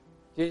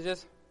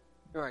Jesus,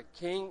 you are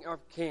King of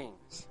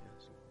Kings.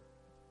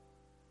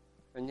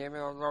 The name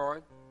of the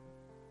Lord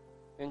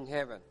in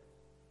heaven,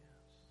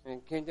 in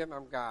the kingdom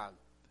of God.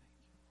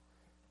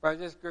 For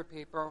this good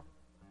people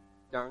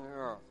down on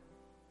earth.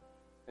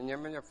 In the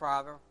name of the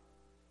Father,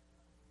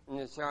 and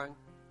the Son,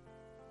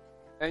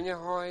 and the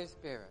Holy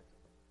Spirit.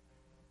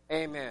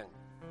 Amen.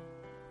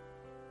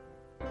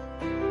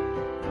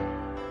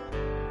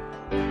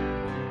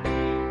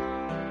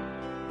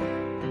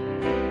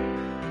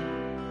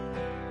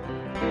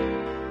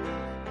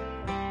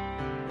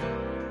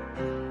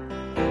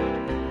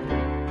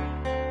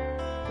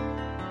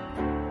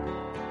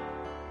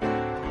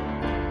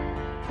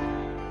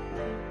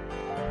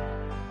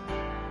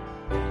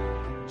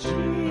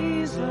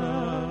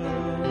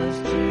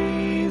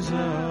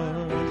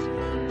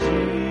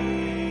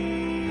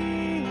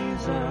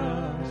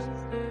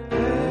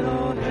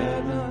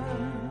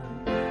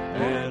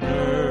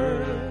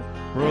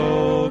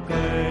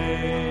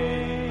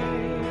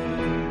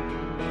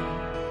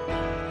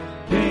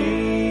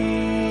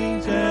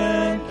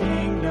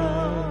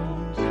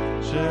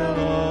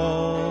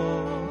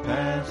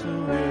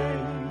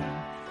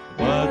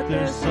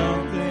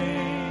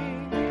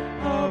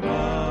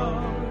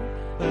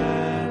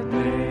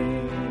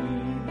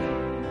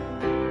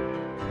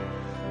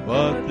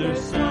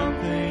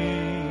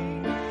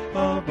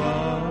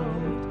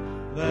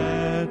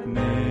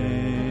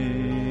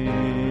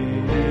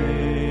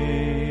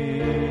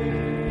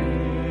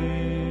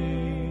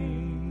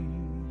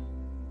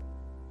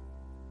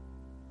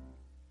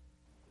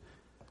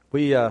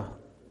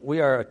 We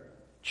are a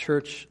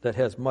church that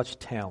has much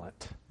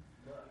talent,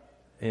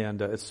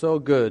 and it's so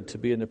good to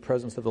be in the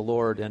presence of the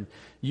Lord and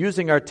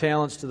using our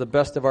talents to the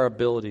best of our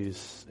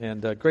abilities,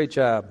 and great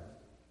job.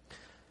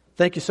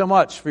 Thank you so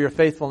much for your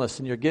faithfulness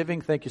and your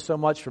giving. Thank you so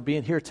much for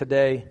being here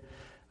today.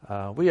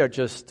 We are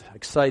just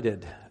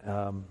excited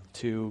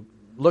to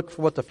look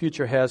for what the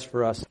future has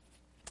for us.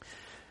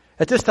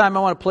 At this time, I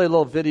want to play a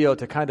little video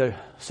to kind of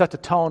set the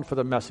tone for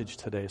the message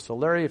today. So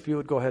Larry, if you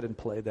would go ahead and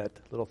play that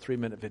little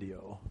 3-minute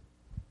video.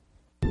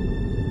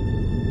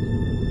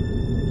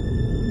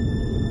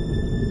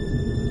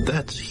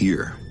 That's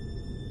here.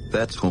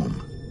 That's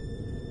home.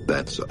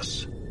 That's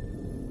us.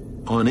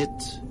 On it,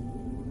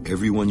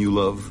 everyone you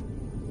love,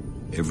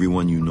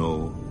 everyone you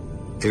know,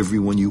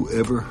 everyone you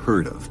ever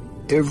heard of,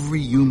 every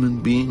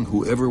human being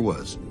who ever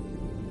was,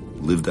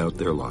 lived out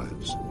their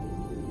lives.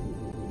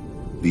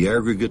 The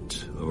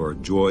aggregate of our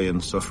joy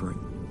and suffering,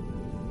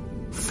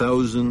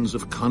 thousands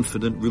of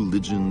confident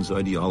religions,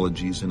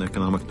 ideologies, and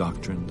economic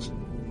doctrines,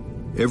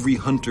 every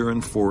hunter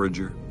and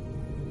forager,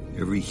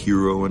 every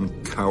hero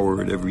and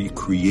coward, every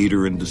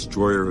creator and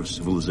destroyer of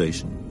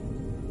civilization,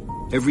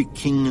 every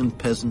king and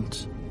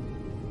peasant,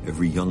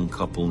 every young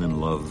couple in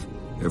love,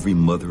 every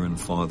mother and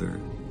father,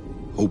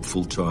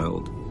 hopeful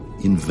child,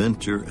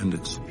 inventor and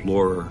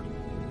explorer,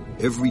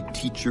 every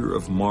teacher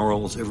of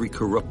morals, every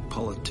corrupt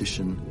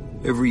politician,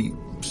 every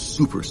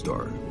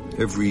superstar,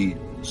 every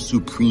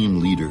supreme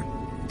leader,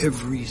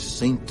 every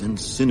saint and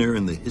sinner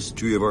in the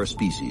history of our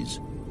species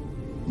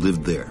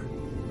lived there,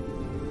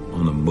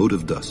 on a mote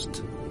of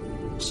dust,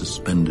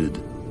 suspended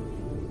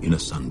in a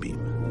sunbeam.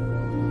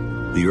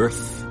 The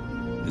earth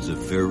is a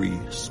very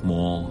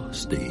small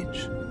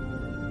stage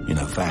in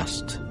a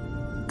vast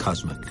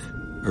cosmic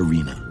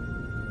arena.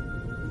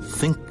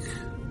 Think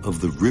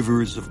of the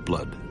rivers of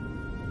blood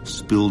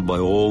spilled by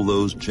all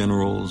those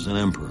generals and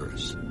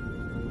emperors,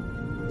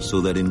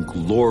 so that in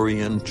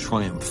glory and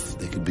triumph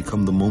they could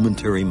become the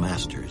momentary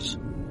masters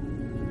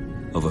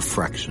of a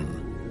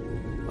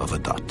fraction of a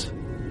dot.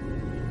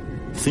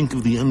 Think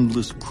of the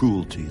endless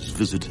cruelties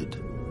visited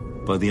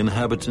by the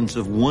inhabitants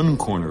of one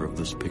corner of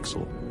this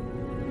pixel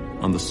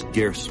on the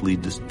scarcely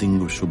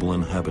distinguishable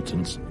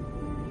inhabitants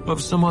of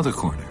some other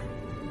corner.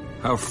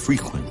 How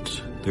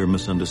frequent their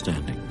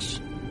misunderstandings,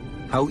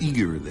 how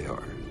eager they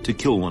are to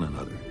kill one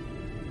another,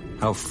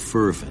 how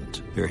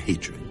fervent their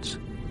hatreds.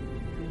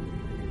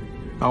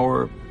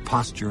 Our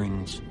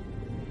posturings,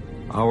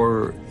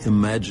 our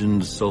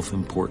imagined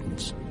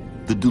self-importance,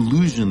 the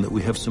delusion that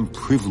we have some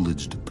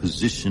privileged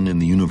position in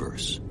the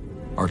universe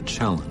are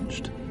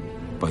challenged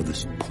by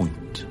this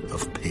point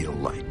of pale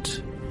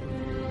light.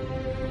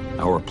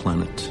 Our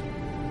planet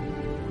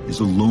is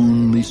a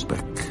lonely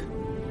speck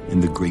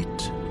in the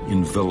great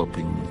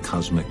enveloping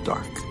cosmic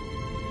dark.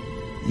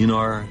 In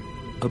our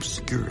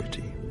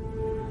obscurity,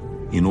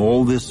 in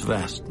all this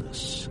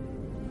vastness,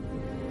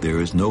 there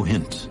is no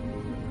hint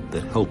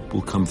that help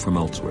will come from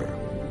elsewhere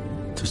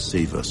to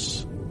save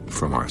us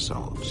from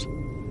ourselves.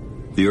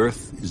 The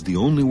Earth is the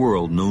only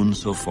world known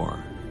so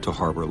far to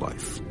harbor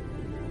life.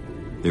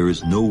 There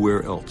is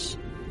nowhere else,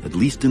 at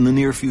least in the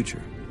near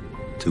future,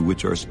 to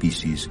which our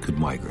species could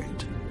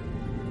migrate.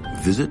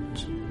 Visit?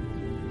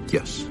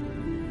 Yes.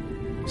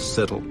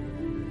 Settle?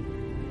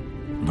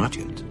 Not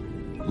yet.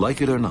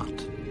 Like it or not,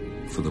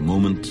 for the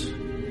moment,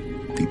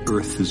 the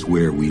Earth is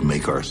where we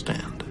make our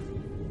stand.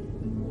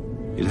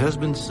 It has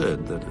been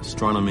said that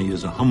astronomy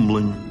is a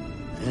humbling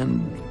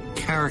and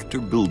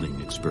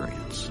character-building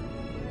experience.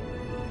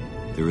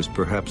 there is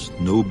perhaps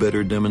no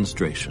better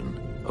demonstration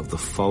of the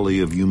folly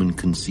of human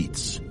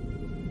conceits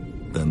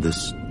than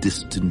this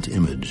distant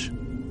image.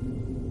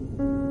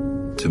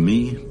 To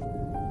me,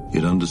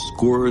 it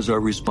underscores our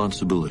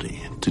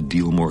responsibility to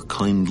deal more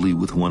kindly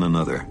with one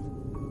another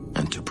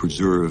and to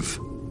preserve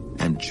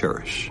and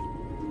cherish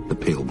the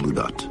pale blue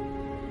dot,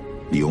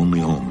 the only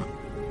home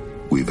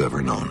we've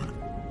ever known.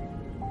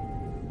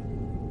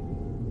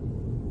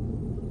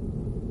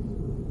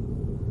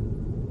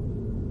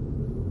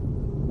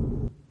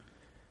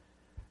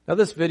 Now,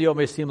 this video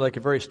may seem like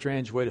a very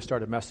strange way to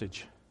start a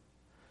message.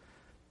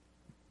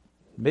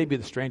 Maybe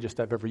the strangest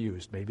I've ever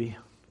used, maybe.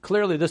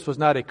 Clearly, this was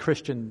not a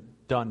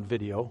Christian-done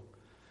video.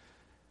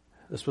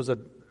 This was a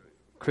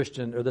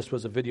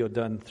video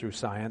done through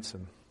science,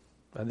 and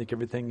I think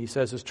everything he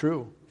says is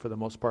true for the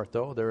most part,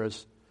 though. There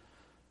is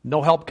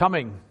no help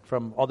coming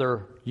from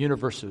other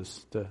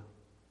universes to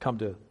come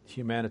to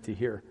humanity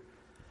here.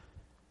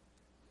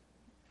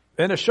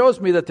 And it shows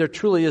me that there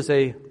truly is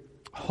a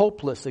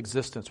hopeless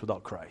existence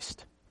without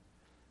Christ.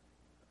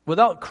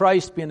 Without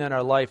Christ being in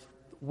our life,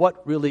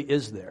 what really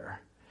is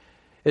there?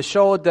 It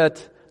showed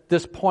that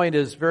this point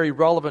is very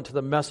relevant to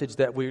the message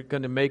that we're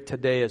going to make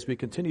today as we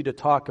continue to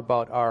talk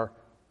about our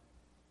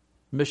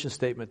mission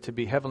statement to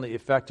be heavenly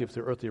effective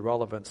through earthly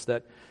relevance,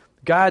 that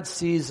God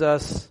sees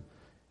us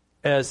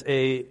as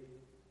an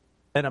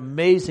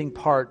amazing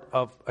part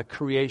of a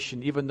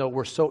creation, even though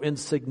we're so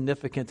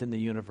insignificant in the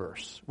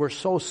universe. We're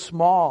so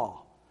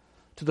small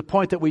to the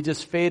point that we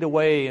just fade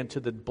away into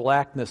the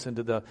blackness,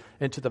 into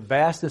the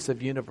vastness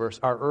of universe.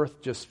 Our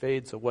earth just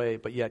fades away,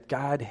 but yet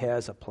God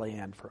has a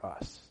plan for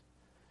us.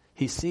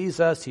 He sees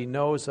us, He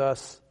knows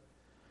us.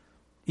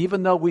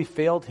 Even though we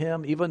failed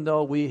Him, even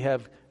though we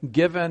have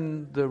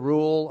given the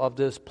rule of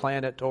this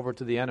planet over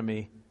to the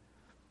enemy,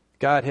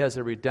 God has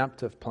a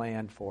redemptive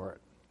plan for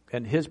it.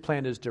 And His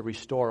plan is to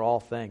restore all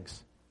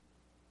things.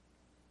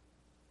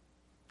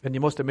 And the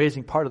most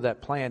amazing part of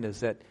that plan is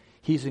that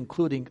He's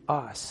including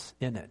us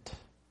in it.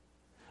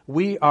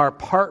 We are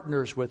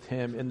partners with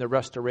Him in the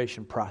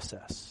restoration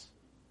process.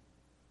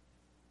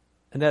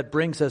 And that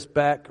brings us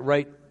back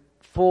right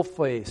full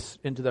face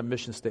into the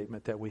mission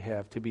statement that we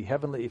have, to be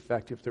heavenly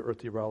effective through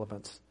earthly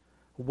relevance.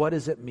 What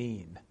does it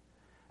mean?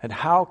 And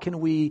how can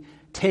we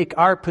take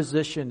our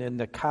position in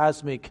the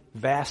cosmic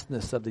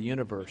vastness of the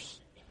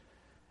universe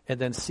and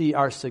then see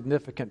our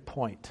significant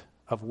point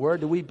of where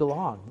do we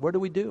belong? Where do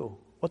we do?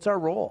 What's our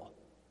role?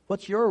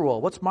 What's your role?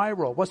 What's my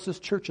role? What's this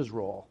church's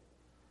role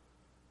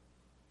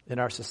in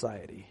our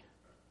society?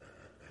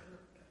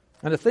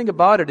 And the thing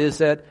about it is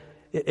that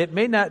it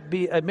may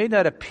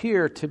not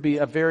appear to be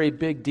a very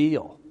big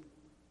deal,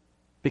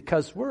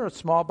 because we're a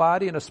small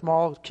body in a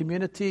small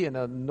community in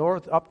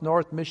up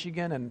north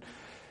Michigan, and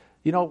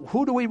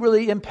who do we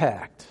really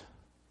impact?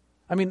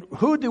 I mean,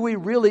 who do we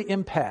really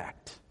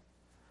impact?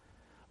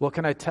 Well,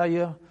 can I tell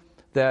you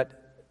that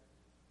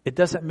it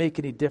doesn't make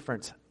any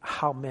difference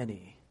how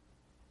many.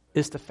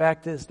 The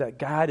fact is that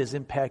God is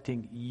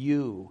impacting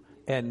you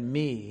and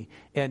me,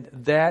 and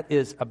that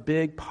is a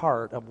big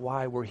part of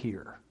why we're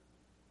here.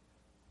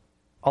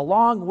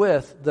 Along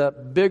with the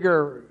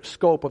bigger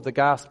scope of the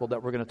gospel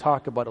that we're going to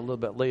talk about a little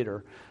bit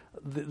later,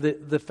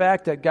 the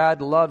fact that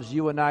God loves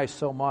you and I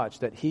so much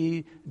that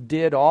He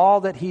did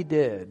all that He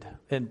did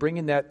in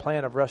bringing that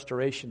plan of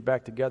restoration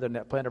back together and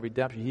that plan of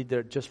redemption, He did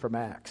it just for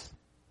Max.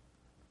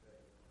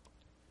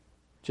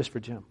 Just for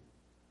Jim.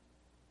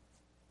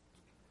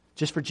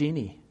 Just for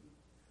Jeannie.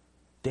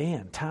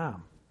 Dan,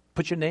 Tom.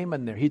 Put your name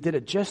in there. He did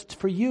it just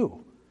for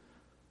you.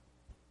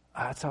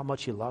 That's how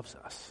much He loves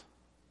us.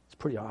 It's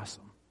pretty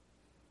awesome.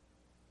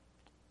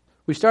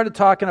 We started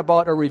talking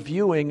about or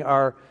reviewing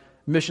our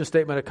mission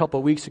statement a couple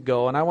of weeks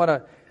ago, and I want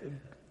to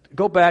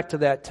go back to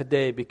that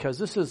today because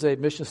this is a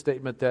mission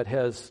statement that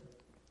has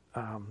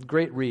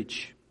great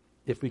reach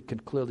if we can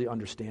clearly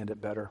understand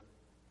it better.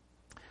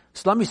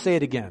 So let me say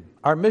it again.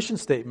 Our mission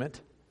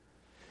statement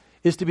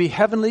is to be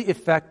heavenly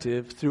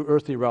effective through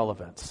earthly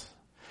relevance.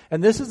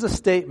 And this is a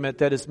statement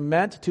that is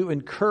meant to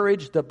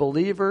encourage the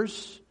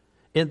believers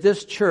in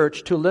this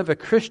church to live a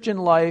Christian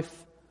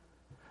life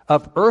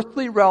of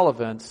earthly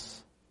relevance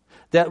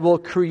that will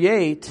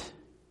create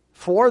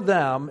for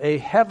them a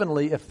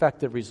heavenly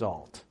effective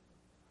result.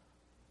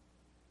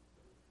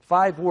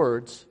 5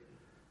 words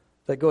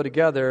that go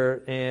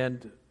together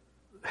and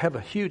have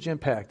a huge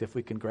impact if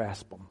we can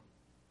grasp them.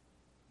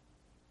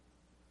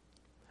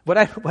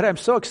 What I'm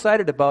so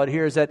excited about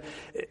here is that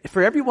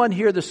for everyone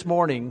here this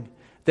morning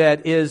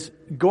that is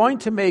going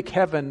to make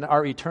heaven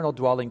our eternal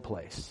dwelling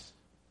place,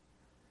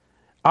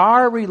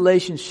 our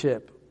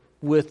relationship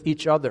with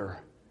each other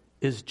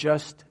is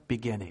just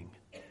beginning.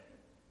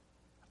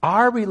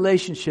 Our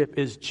relationship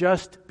is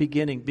just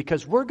beginning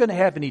because we're going to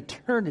have an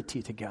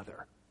eternity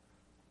together.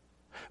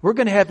 We're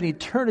going to have an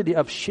eternity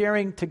of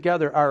sharing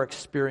together our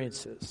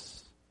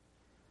experiences.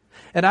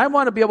 And I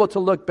want to be able to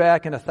look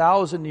back in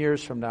 1,000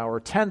 years from now, or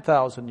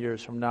 10,000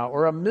 years from now,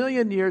 or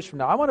 1,000,000 years from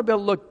now. I want to be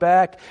able to look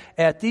back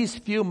at these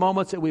few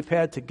moments that we've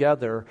had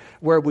together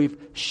where we've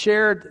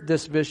shared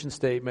this vision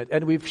statement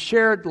and we've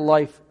shared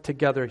life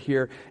together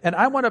here. And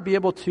I want to be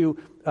able to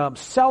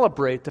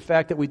celebrate the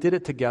fact that we did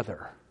it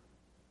together.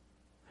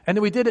 And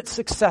that we did it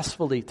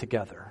successfully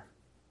together.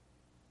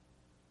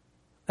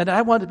 And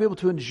I want to be able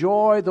to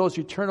enjoy those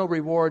eternal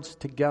rewards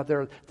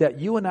together, that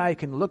you and I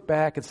can look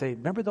back and say,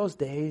 remember those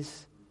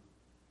days?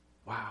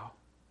 Wow.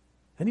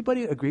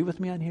 Anybody agree with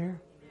me on here?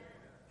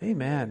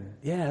 Amen.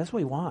 Yeah, that's what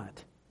we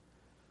want.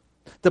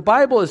 The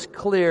Bible is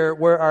clear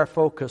where our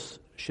focus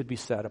should be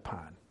set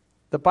upon.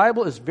 The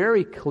Bible is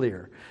very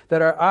clear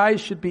that our eyes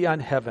should be on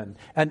heaven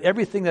and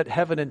everything that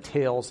heaven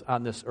entails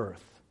on this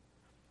earth.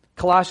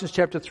 Colossians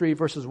chapter 3,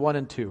 verses 1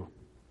 and 2.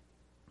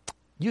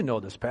 You know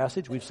this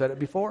passage. We've said it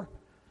before.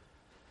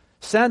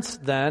 Since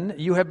then,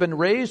 you have been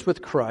raised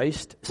with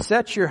Christ.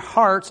 Set your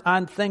hearts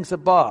on things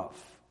above.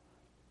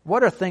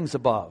 What are things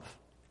above?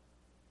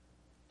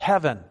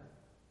 Heaven.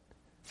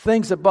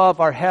 Things above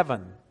are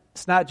heaven.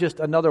 It's not just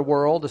another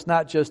world. It's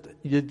not just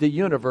the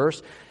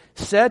universe.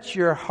 Set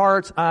your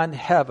hearts on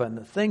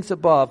heaven, things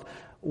above,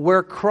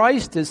 where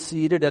Christ is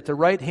seated at the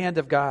right hand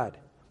of God.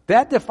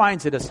 That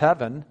defines it as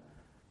heaven,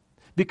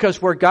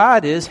 because where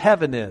God is,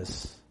 heaven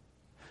is.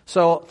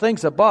 So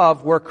things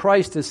above, where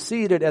Christ is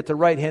seated at the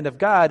right hand of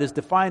God, is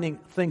defining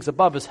things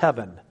above as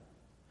heaven.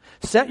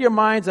 Set your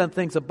minds on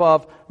things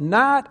above,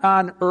 not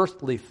on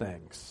earthly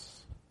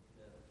things.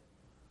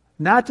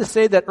 Not to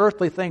say that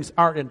earthly things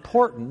aren't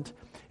important.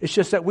 It's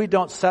just that we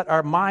don't set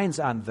our minds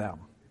on them.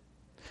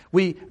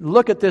 We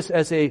look at this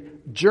as a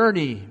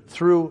journey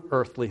through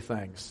earthly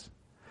things.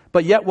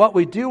 But yet what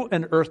we do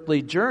in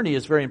earthly journey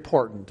is very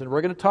important. And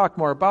we're going to talk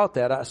more about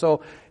that.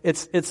 So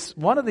it's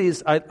one of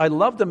these, I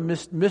love the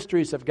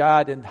mysteries of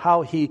God and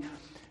how He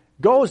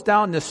goes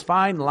down this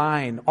fine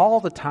line all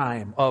the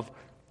time of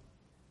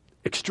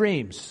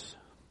extremes.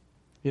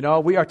 You know,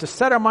 we are to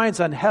set our minds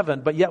on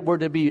heaven, but yet we're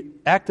to be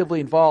actively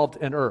involved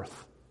in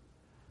earth.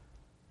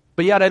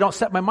 But yet I don't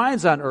set my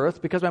minds on earth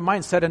because my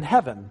mind's set in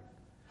heaven.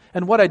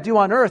 And what I do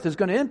on earth is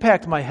going to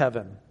impact my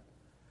heaven.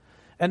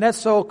 And that's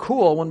so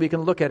cool when we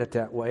can look at it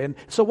that way. And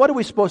so what are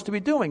we supposed to be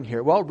doing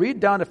here? Well,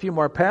 read down a few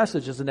more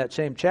passages in that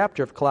same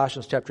chapter of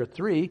Colossians chapter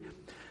 3,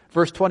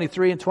 verse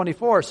 23 and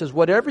 24. It says,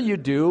 whatever you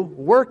do,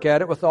 work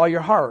at it with all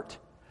your heart,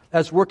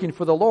 as working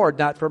for the Lord,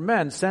 not for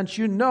men, since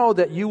you know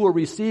that you will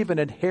receive an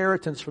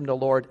inheritance from the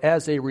Lord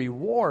as a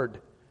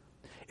reward.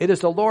 It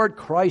is the Lord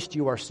Christ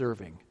you are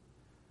serving.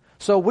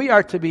 So we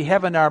are to be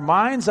having our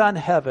minds on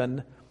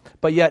heaven,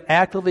 but yet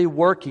actively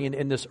working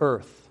in this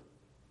earth.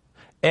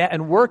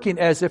 And working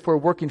as if we're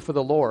working for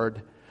the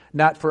Lord,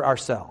 not for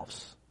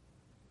ourselves.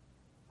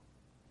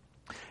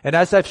 And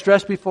as I've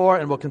stressed before,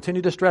 and will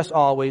continue to stress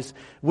always,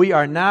 we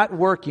are not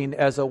working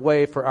as a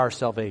way for our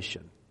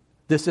salvation.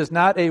 This is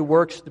not a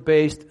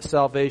works-based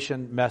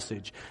salvation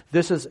message.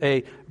 This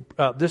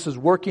is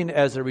working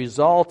as a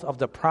result of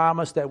the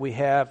promise that we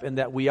have and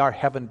that we are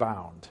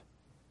heaven-bound.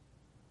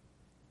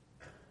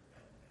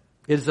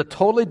 It is a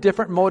totally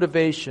different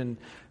motivation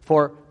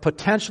for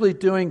potentially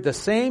doing the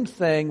same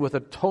thing with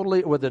a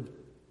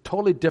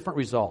totally different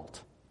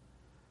result.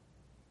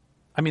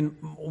 I mean,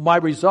 my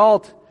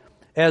result,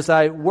 as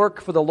I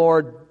work for the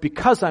Lord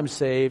because I'm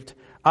saved,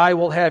 I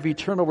will have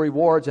eternal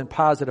rewards and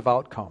positive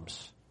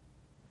outcomes.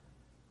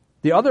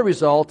 The other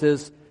result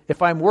is,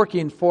 if I'm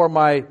working for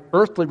my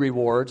earthly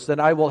rewards, then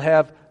I will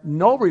have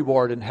no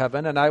reward in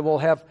heaven, and I will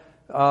have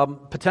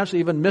potentially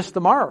even missed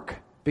the mark.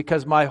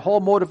 Because my whole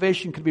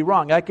motivation could be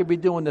wrong. I could be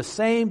doing the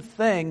same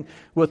thing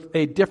with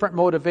a different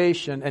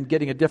motivation and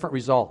getting a different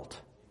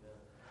result.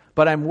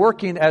 But I'm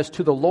working as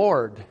to the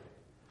Lord.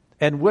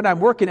 And when I'm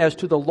working as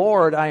to the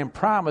Lord, I am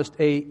promised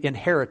an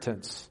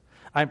inheritance.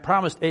 I'm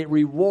promised a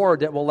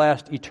reward that will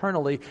last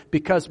eternally,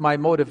 because my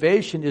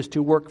motivation is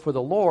to work for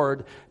the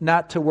Lord,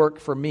 not to work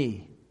for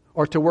me,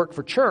 or to work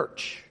for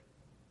church,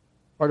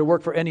 or to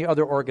work for any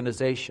other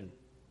organization.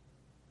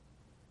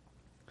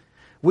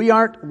 We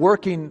aren't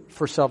working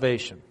for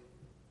salvation.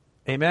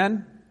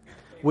 Amen?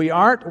 We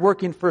aren't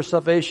working for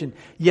salvation,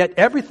 yet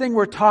everything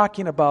we're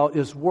talking about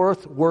is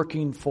worth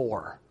working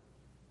for.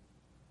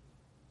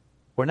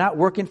 We're not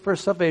working for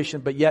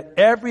salvation, but yet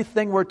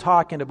everything we're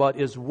talking about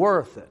is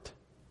worth it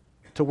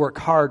to work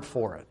hard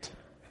for it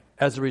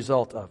as a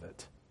result of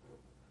it.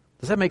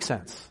 Does that make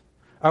sense?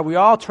 Are we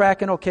all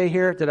tracking okay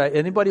here?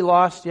 Anybody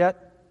lost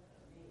yet?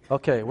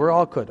 Okay, we're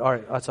all good. All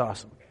right, that's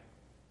awesome.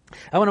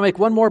 I want to make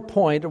one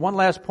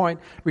last point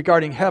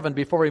regarding heaven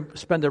before we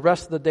spend the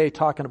rest of the day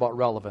talking about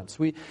relevance.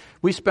 We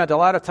spent a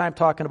lot of time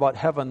talking about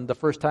heaven the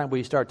first time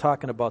we started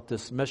talking about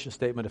this mission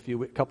statement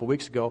a couple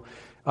weeks ago.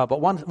 But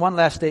one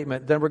last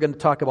statement, then we're going to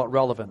talk about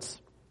relevance.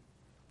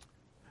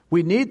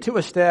 We need to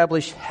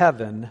establish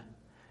heaven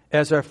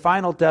as our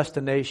final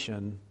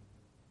destination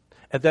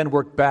and then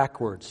work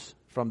backwards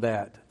from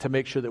that to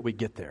make sure that we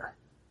get there.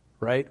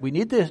 Right? We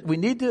need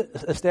to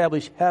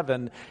establish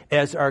heaven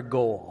as our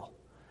goal.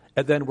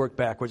 And then work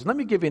backwards. Let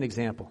me give you an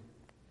example.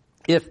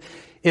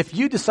 If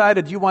you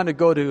decided you want to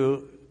go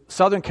to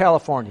Southern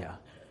California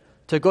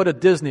to go to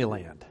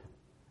Disneyland,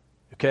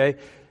 okay,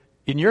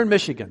 and you're in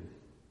Michigan,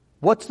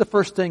 what's the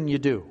first thing you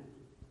do?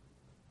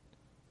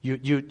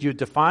 You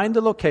define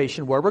the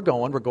location where we're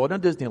going. We're going to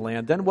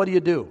Disneyland. Then what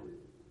do?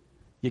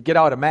 You get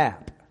out a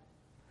map.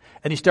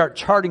 And you start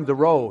charting the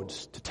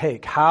roads to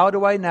take. How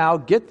do I now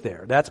get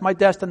there? That's my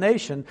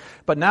destination.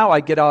 But now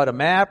I get out a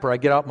map, or I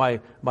get out my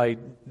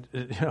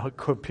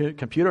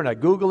computer and I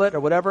Google it or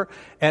whatever,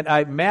 and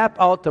I map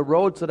out the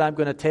roads that I'm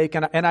going to take.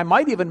 And I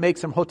might even make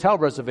some hotel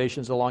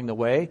reservations along the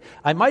way.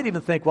 I might even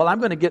think, well, I'm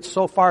going to get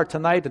so far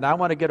tonight and I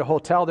want to get a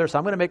hotel there, so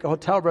I'm going to make a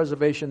hotel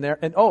reservation there.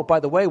 And oh,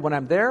 by the way, when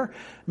I'm there,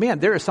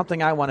 man, there is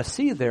something I want to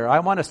see there. I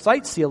want to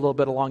sightsee a little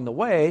bit along the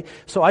way.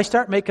 So I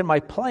start making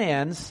my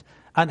plans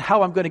on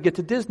how I'm going to get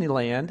to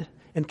Disneyland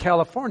in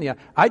California.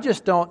 I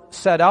just don't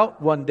set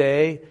out one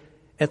day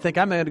and think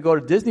I'm going to go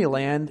to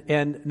Disneyland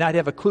and not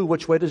have a clue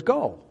which way to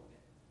go.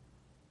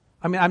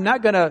 I mean, I'm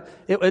not going to,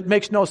 it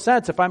makes no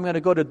sense if I'm going to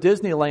go to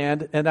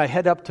Disneyland and I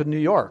head up to New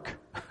York.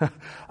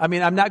 I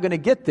mean, I'm not going to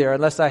get there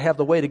unless I have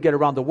the way to get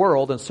around the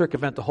world and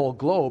circumvent the whole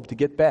globe to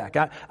get back.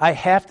 I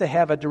have to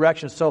have a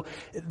direction. So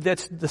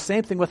that's the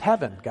same thing with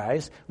heaven,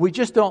 guys. We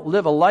just don't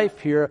live a life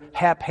here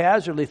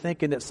haphazardly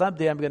thinking that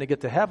someday I'm going to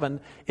get to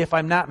heaven if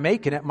I'm not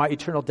making it my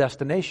eternal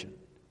destination.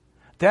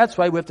 That's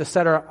why we have to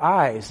set our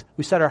eyes,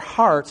 we set our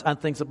hearts on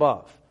things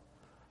above.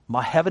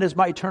 My heaven is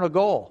my eternal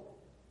goal.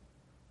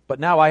 But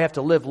now I have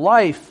to live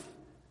life.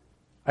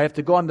 I have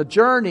to go on the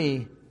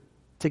journey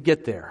to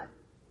get there.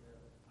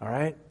 All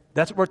right?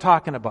 That's what we're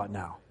talking about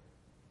now.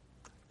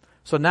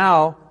 So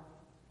now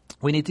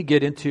we need to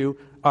get into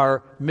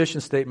our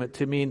mission statement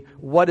to mean,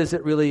 what does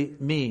it really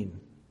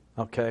mean?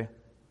 Okay?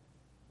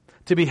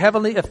 To be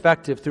heavenly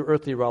effective through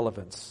earthly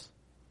relevance.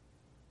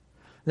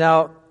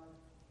 Now,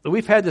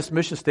 we've had this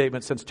mission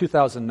statement since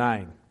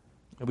 2009.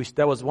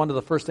 That was one of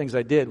the first things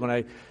I did when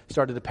I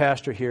started to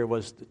pastor here,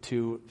 was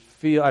to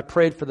feel, I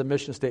prayed for the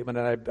mission statement,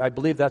 and I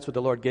believe that's what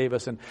the Lord gave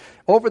us. And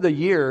over the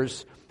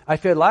years,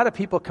 I've had a lot of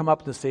people come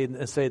up and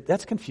say,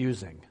 that's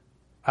confusing.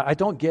 I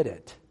don't get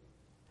it.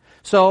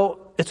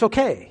 So it's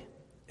okay.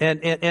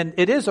 And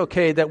it is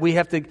okay that we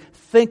have to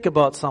think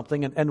about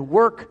something and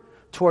work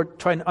toward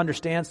trying to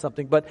understand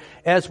something. But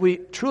as we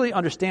truly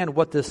understand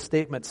what this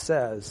statement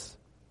says,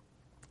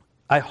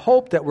 I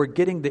hope that we're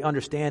getting the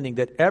understanding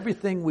that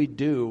everything we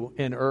do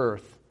in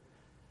earth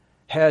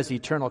has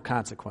eternal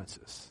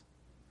consequences.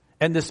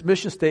 And this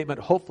mission statement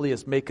hopefully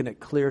is making it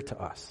clear to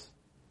us.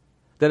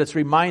 That it's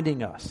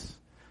reminding us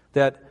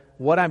that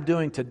what I'm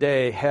doing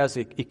today has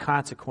a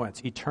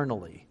consequence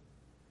eternally.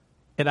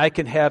 And I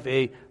can have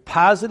a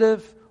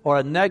positive or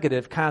a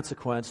negative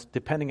consequence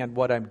depending on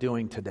what I'm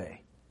doing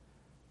today.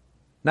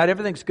 Not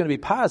everything's going to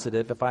be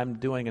positive if I'm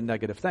doing a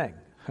negative thing,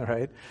 all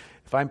right?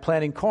 If I'm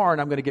planting corn,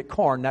 I'm going to get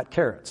corn, not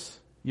carrots.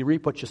 You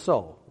reap what you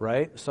sow,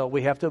 right? So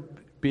we have to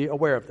be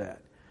aware of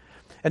that.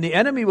 And the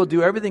enemy will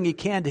do everything he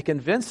can to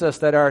convince us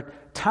that our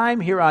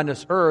time here on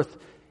this earth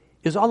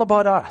is all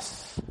about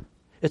us.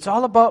 It's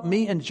all about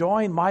me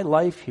enjoying my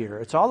life here.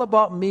 It's all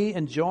about me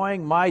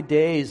enjoying my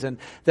days, and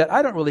that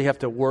I don't really have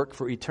to work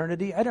for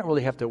eternity. I don't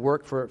really have to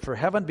work for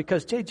heaven,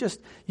 because, Jay,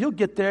 you'll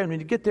get there, and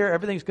when you get there,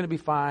 everything's going to be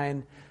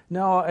fine.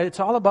 No, it's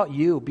all about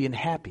you being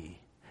happy.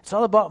 It's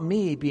all about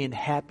me being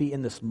happy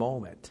in this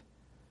moment.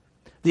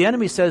 The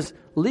enemy says,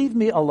 leave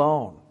me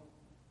alone.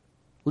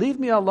 Leave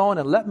me alone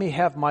and let me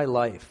have my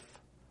life.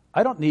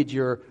 I don't need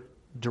your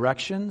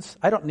directions.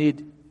 I don't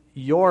need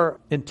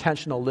your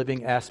intentional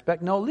living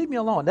aspect. No, leave me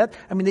alone.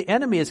 The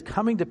enemy is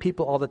coming to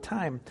people all the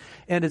time.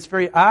 And it's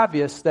very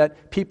obvious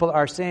that people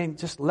are saying,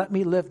 just let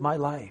me live my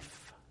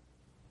life.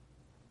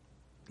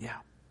 Yeah.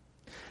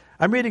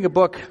 I'm reading a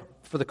book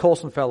for the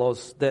Colson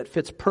Fellows that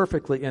fits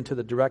perfectly into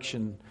the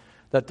direction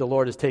that the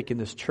Lord is taking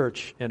this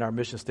church in our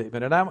mission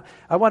statement. And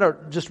I want to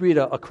just read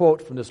a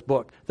quote from this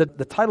book.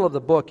 The title of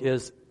the book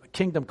is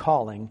Kingdom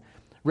Calling,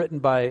 written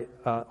by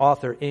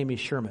author Amy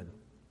Sherman.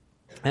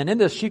 And in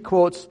this, she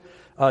quotes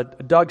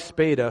Doug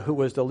Spada, who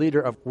was the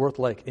leader of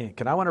Worthlake Inc.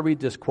 And I want to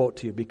read this quote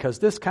to you because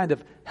this kind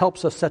of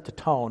helps us set the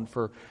tone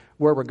for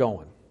where we're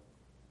going.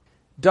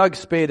 Doug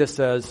Spada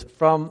says,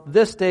 "From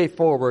this day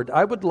forward,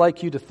 I would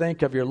like you to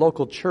think of your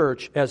local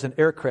church as an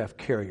aircraft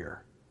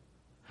carrier.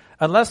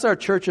 Unless our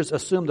churches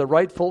assume the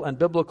rightful and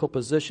biblical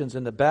positions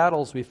in the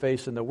battles we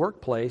face in the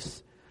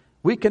workplace,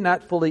 we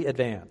cannot fully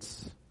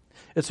advance.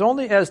 It's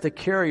only as the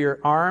carrier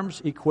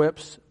arms,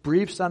 equips,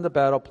 briefs on the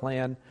battle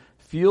plan,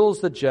 fuels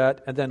the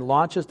jet, and then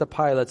launches the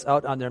pilots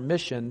out on their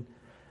mission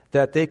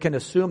that they can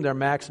assume their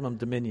maximum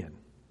dominion.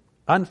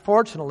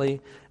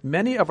 Unfortunately,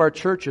 many of our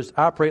churches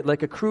operate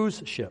like a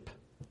cruise ship.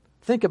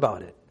 Think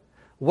about it.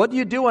 What do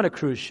you do on a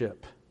cruise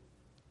ship?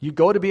 You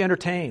go to be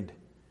entertained.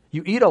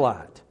 You eat a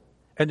lot.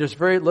 And there's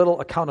very little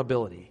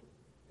accountability.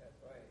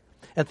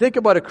 And think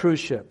about a cruise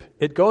ship.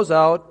 It goes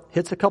out,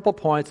 hits a couple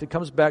points, it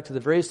comes back to the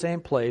very same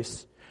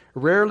place,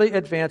 rarely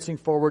advancing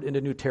forward into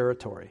new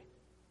territory.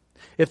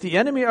 If the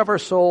enemy of our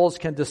souls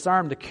can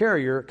disarm the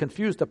carrier,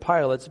 confuse the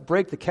pilots,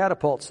 break the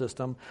catapult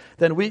system,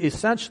 then we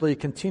essentially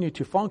continue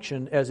to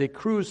function as a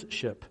cruise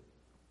ship.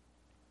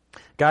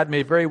 God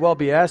may very well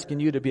be asking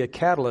you to be a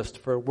catalyst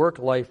for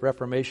work-life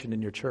reformation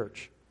in your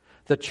church.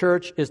 The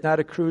church is not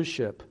a cruise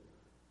ship,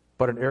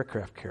 but an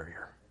aircraft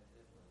carrier.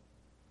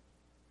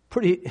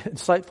 Pretty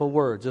insightful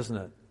words, isn't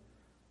it?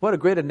 What a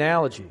great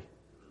analogy.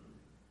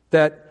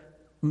 That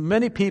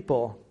many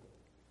people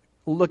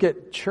look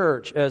at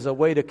church as a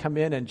way to come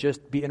in and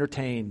just be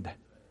entertained.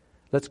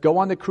 Let's go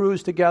on the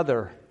cruise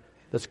together.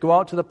 Let's go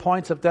out to the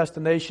points of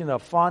destination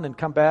of fun and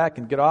come back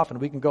and get off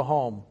and we can go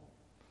home.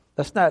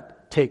 Let's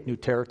not take new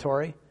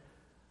territory.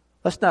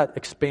 Let's not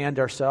expand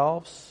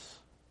ourselves.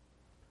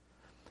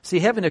 See,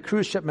 having a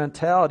cruise ship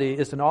mentality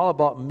is an all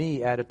about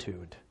me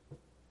attitude.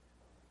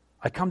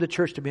 I come to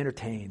church to be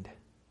entertained.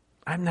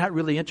 I'm not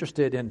really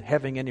interested in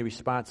having any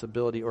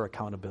responsibility or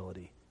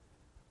accountability.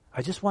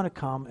 I just want to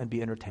come and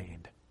be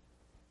entertained.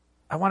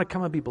 I want to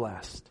come and be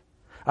blessed.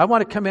 I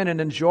want to come in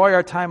and enjoy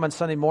our time on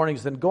Sunday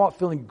mornings and go out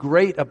feeling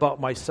great about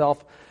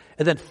myself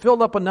and then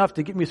filled up enough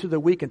to get me through the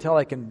week until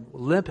I can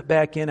limp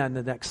back in on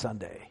the next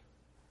Sunday.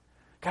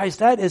 Guys,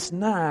 that is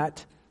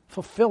not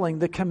fulfilling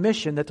the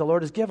commission that the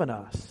Lord has given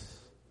us.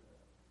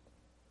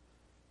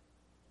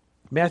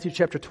 Matthew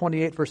chapter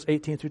 28, verse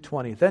 18 through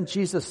 20. Then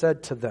Jesus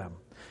said to them,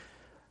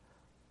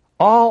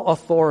 all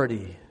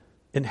authority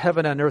in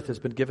heaven and earth has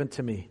been given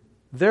to me.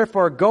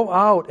 Therefore, go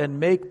out and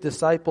make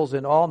disciples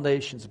in all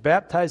nations,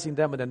 baptizing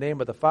them in the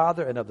name of the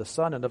Father and of the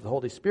Son and of the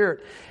Holy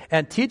Spirit,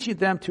 and teaching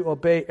them to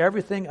obey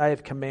everything I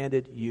have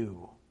commanded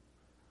you.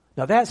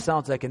 Now that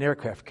sounds like an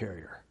aircraft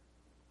carrier.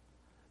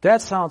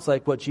 That sounds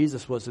like what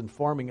Jesus was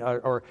informing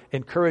or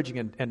encouraging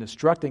and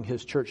instructing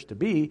his church to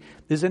be,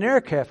 is an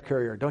aircraft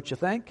carrier, don't you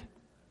think?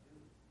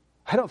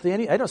 I don't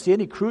see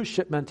any cruise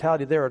ship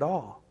mentality there at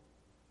all.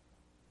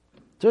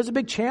 So there's a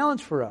big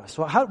challenge for us.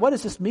 So what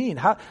does this mean?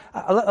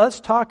 Let's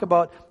talk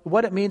about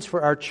what it means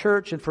for our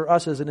church and for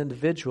us as an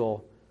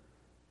individual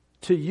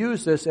to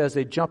use this as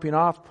a jumping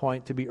off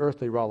point to be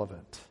earthly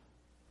relevant.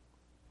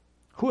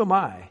 Who am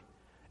I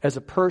as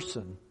a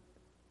person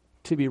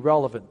to be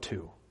relevant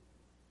to?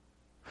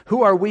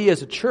 Who are we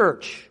as a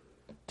church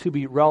to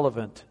be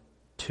relevant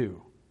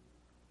to?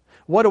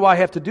 What do I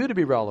have to do to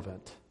be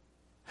relevant?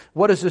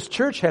 What does this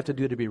church have to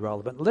do to be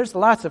relevant? Well, there's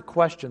lots of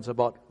questions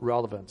about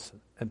relevance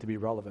and to be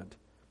relevant.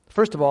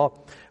 First of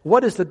all,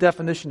 what is the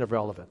definition of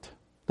relevant?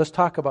 Let's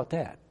talk about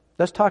that.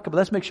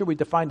 Let's make sure we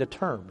define the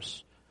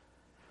terms.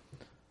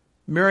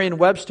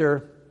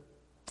 Merriam-Webster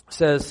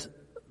says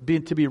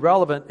to be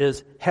relevant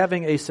is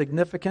having a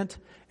significant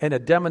and a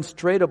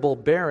demonstrable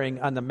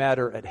bearing on the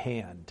matter at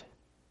hand.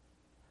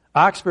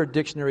 Oxford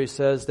Dictionary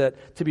says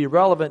that to be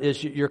relevant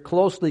is you're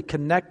closely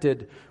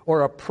connected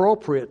or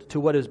appropriate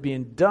to what is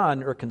being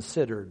done or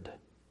considered.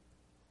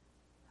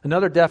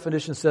 Another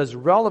definition says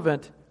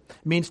relevant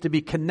means to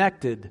be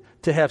connected,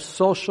 to have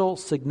social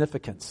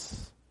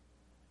significance.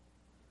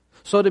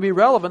 So to be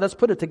relevant, let's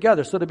put it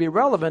together. So to be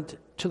relevant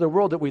to the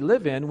world that we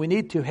live in, we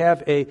need to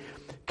have a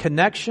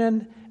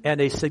connection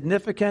and a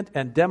significant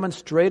and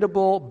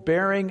demonstrable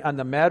bearing on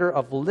the matter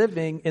of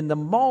living in the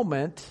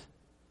moment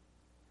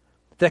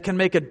that can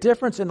make a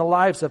difference in the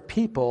lives of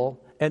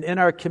people and in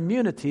our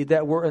community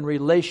that we're in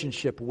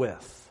relationship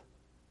with.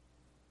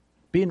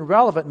 Being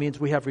relevant means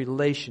we have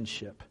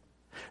relationship.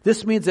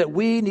 This means that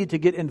we need to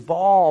get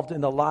involved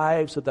in the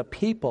lives of the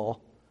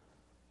people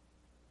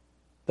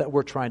that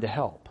we're trying to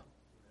help.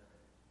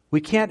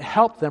 We can't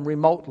help them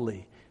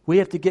remotely. We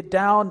have to get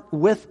down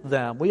with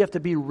them. We have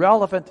to be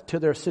relevant to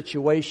their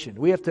situation.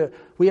 We have to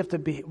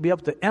be able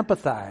to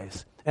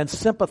empathize and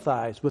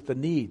sympathize with the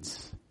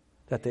needs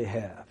that they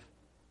have.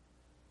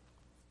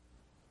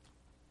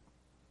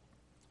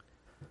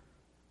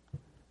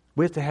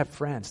 We have to have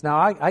friends. Now,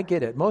 I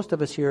get it. Most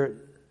of us here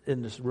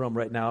in this room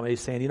right now may be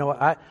saying, you know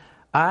what,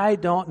 I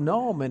don't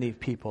know many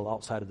people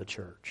outside of the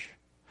church.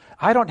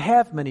 I don't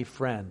have many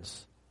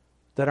friends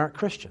that aren't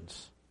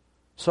Christians.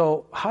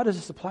 So how does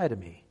this apply to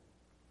me?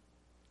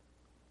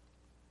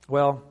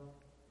 Well,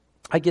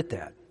 I get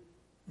that.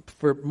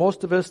 For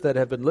most of us that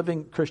have been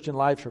living Christian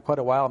lives for quite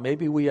a while,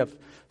 maybe we have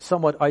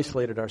somewhat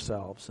isolated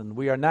ourselves, and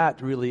we are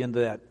not really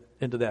into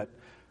that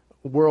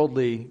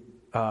worldly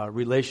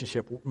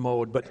relationship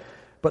mode.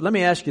 But let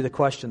me ask you the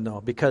question, though,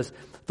 because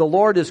the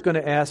Lord is going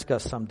to ask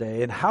us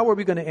someday, and how are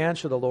we going to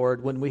answer the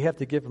Lord when we have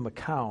to give Him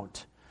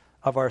account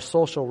of our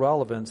social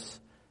relevance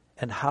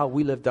and how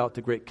we lived out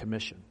the Great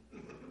Commission?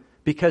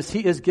 Because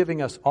He is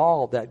giving us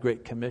all that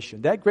Great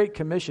Commission. That Great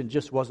Commission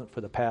just wasn't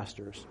for the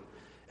pastors.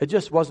 It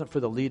just wasn't for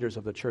the leaders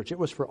of the church. It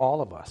was for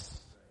all of us.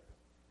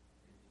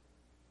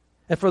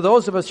 And for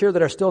those of us here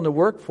that are still in the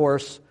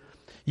workforce,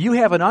 you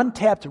have an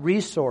untapped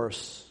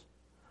resource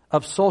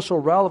of social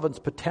relevance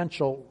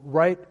potential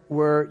right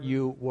where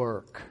you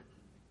work.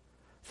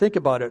 Think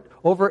about it.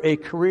 Over a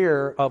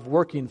career of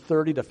working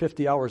 30 to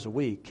 50 hours a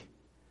week,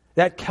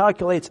 that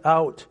calculates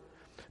out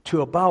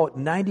to about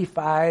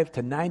 95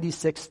 to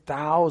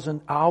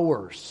 96,000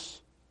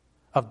 hours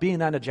of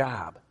being on a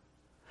job.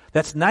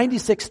 That's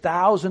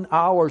 96,000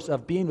 hours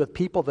of being with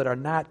people that are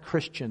not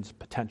Christians,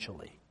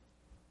 potentially.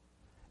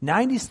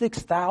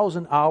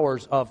 96,000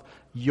 hours of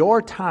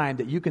your time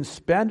that you can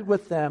spend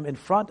with them, in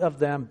front of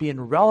them, being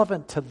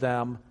relevant to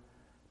them,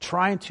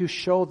 trying to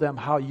show them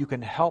how you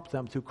can help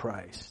them through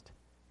Christ.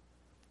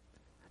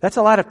 That's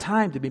a lot of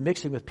time to be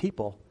mixing with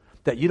people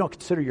that you don't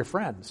consider your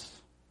friends.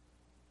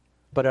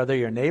 But are they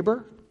your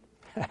neighbor?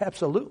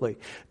 Absolutely.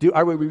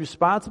 Are we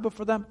responsible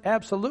for them?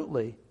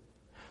 Absolutely.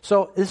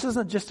 So this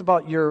isn't just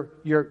about your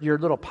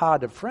little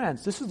pod of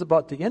friends. This is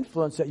about the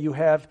influence that you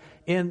have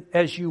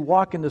as you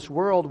walk in this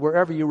world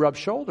wherever you rub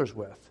shoulders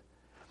with.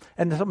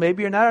 And so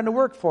maybe you're not in the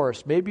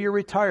workforce. Maybe you're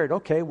retired.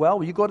 Okay,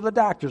 well, you go to the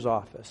doctor's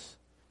office.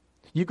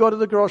 You go to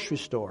the grocery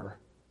store.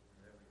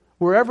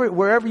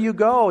 Wherever you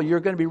go,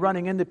 you're going to be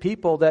running into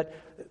people that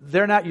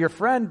they're not your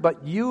friend,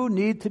 but you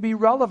need to be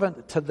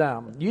relevant to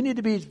them. You need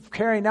to be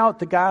carrying out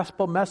the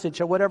gospel message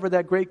or whatever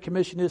that Great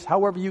Commission is,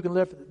 however you can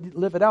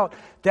live it out.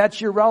 That's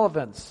your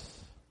relevance.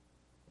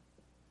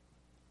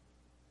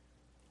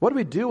 What do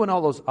we do in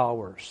all those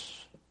hours?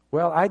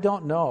 Well, I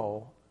don't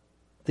know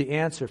the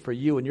answer for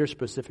you and your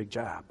specific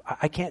job.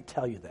 I can't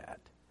tell you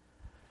that.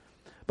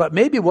 But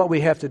maybe what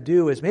we have to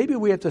do is maybe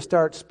we have to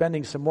start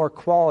spending some more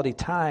quality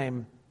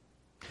time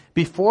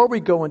before we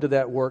go into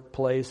that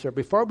workplace or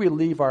before we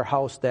leave our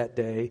house that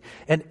day,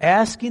 and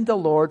asking the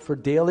Lord for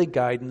daily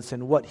guidance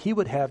in what He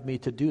would have me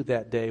to do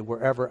that day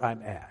wherever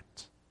I'm at.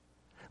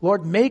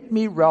 Lord, make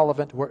me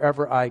relevant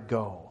wherever I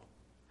go.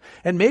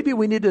 And maybe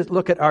we need to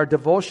look at our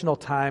devotional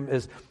time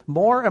as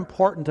more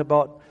important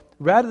about,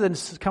 rather than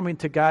coming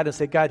to God and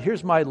say, God,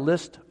 here's my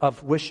list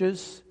of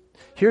wishes.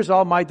 Here's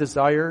all my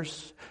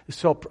desires.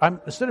 So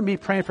instead of me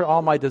praying for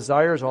all my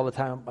desires all the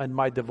time in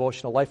my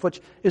devotional life, which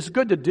is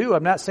good to do,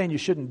 I'm not saying you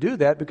shouldn't do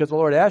that because the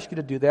Lord asked you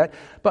to do that,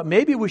 but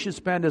maybe we should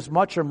spend as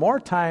much or more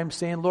time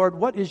saying, Lord,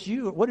 what is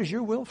your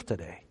will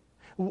today?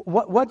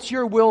 What's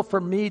your will for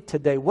me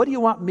today? What do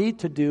you want me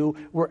to do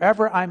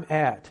wherever I'm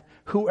at?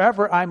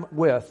 Whoever I'm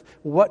with,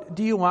 what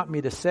do you want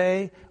me to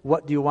say?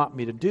 What do you want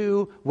me to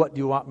do? What do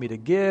you want me to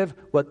give?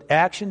 What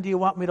action do you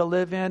want me to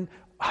live in?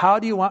 How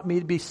do you want me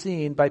to be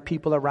seen by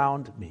people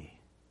around me?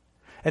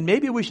 And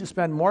maybe we should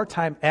spend more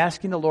time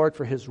asking the Lord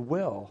for His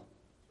will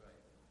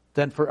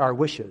than for our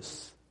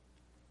wishes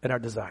and our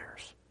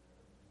desires.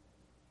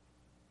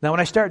 Now, when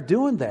I start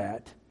doing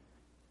that,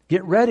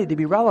 get ready to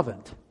be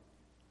relevant.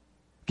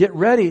 Get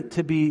ready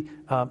to be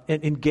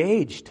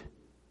engaged.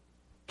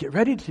 Get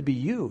ready to be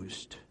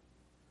used.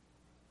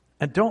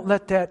 And don't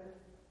let that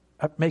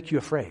make you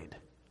afraid.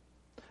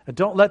 And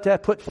don't let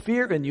that put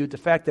fear in you, the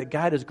fact that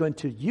God is going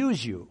to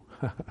use you.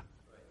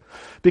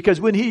 Because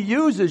when He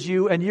uses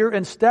you and you're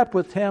in step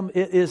with Him,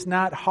 it is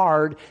not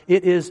hard.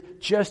 It is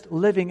just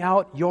living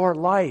out your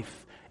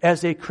life.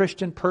 As a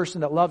Christian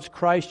person that loves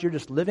Christ, you're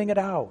just living it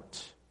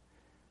out.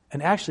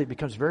 And actually it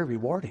becomes very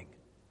rewarding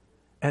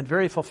and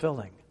very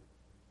fulfilling.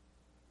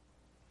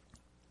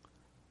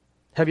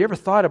 Have you ever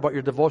thought about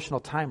your devotional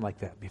time like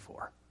that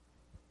before?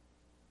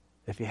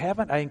 If you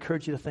haven't, I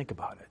encourage you to think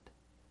about it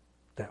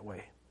that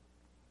way.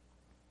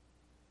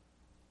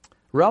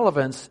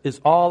 Relevance is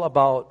all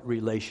about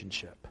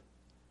relationship.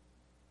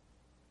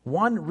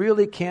 One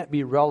really can't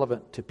be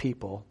relevant to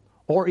people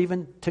or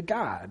even to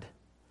God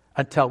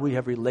until we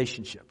have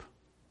relationship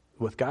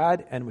with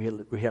God and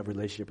we have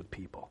relationship with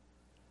people.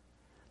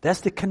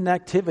 That's the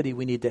connectivity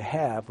we need to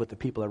have with the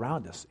people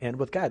around us and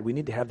with God. We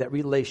need to have that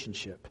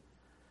relationship.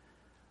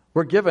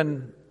 We're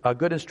given a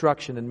good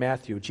instruction in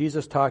Matthew.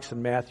 Jesus talks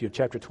in Matthew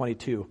chapter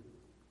 22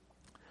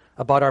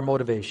 about our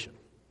motivation.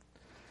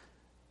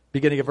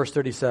 Beginning of verse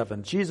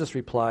 37, Jesus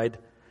replied,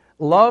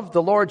 "Love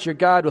the Lord your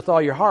God with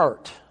all your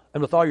heart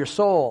and with all your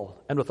soul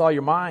and with all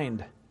your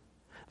mind.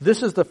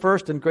 This is the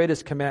first and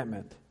greatest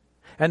commandment.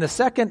 And the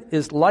second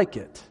is like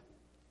it."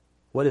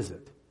 What is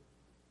it?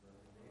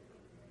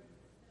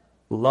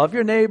 Love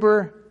your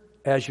neighbor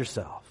as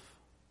yourself.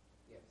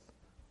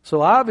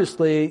 So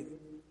obviously,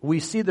 we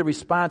see the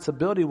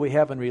responsibility we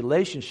have in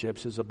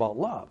relationships is about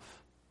love.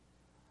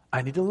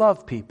 I need to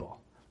love people.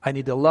 I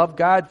need to love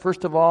God,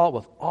 first of all,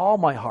 with all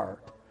my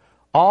heart,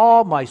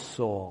 all my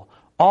soul,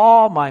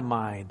 all my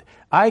mind.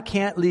 I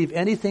can't leave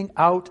anything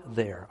out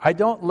there. I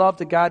don't love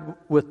the God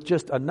with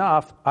just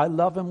enough. I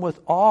love Him with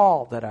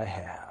all that I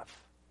have.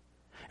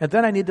 And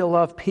then I need to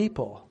love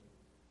people.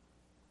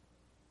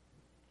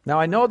 Now,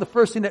 I know the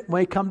first thing that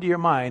may come to your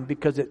mind,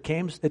 because it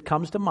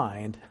comes to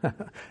mind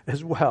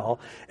as well,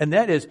 and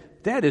that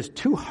is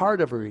too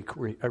hard of a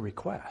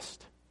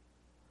request.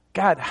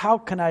 God, how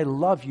can I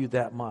love you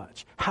that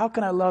much? How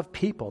can I love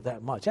people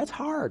that much? That's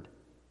hard.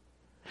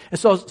 And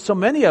so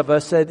many of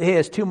us said, hey,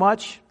 it's too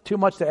much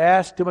to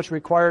ask, too much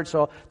required,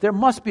 so there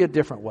must be a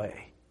different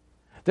way.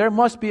 There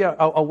must be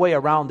a way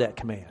around that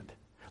command.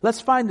 Let's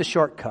find the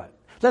shortcut.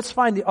 Let's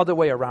find the other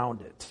way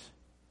around it.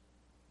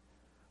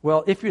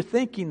 Well, if you're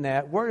thinking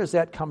that, where is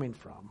that coming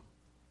from?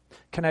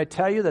 Can I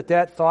tell you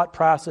that thought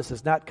process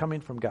is not coming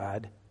from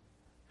God?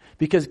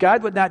 Because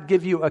God would not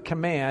give you a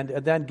command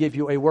and then give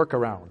you a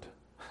workaround.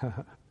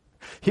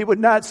 He would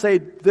not say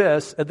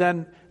this and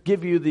then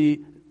give you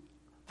the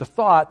the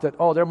thought that,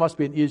 oh, there must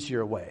be an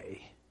easier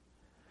way.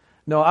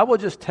 No, I will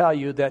just tell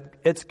you that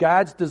it's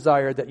God's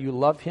desire that you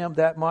love Him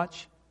that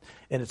much,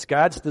 and it's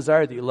God's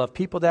desire that you love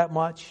people that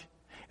much,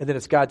 and then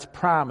it's God's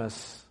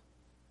promise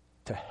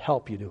to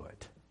help you do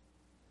it.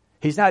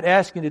 He's not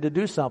asking you to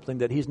do something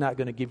that He's not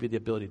going to give you the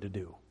ability to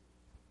do.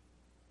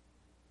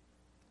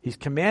 He's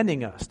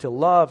commanding us to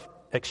love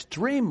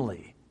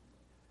extremely,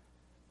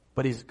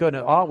 but He's going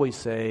to always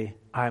say,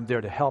 I'm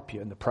there to help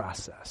you in the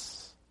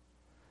process.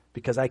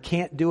 Because I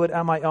can't do it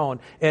on my own.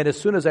 And as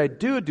soon as I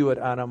do it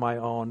on my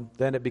own,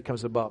 then it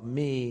becomes about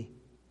me,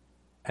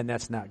 and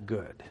that's not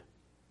good.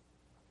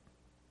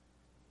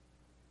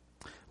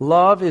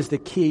 Love is the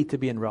key to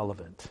being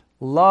relevant.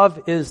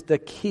 Love is the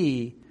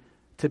key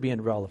to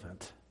being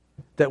relevant.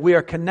 That we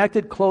are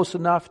connected close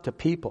enough to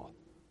people.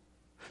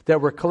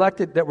 That we're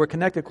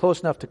connected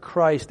close enough to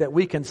Christ that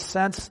we can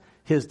sense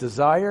His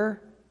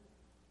desire.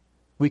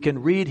 We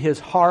can read His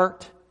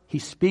heart. He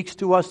speaks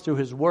to us through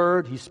His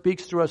Word. He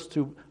speaks to us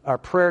through our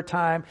prayer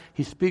time.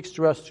 He speaks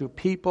to us through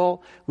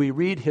people. We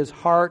read His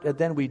heart, and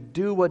then we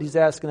do what He's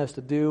asking us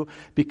to do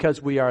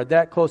because we are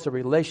that close a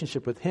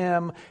relationship with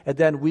Him, and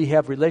then we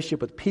have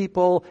relationship with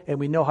people, and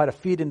we know how to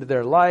feed into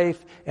their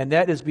life, and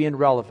that is being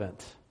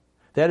relevant.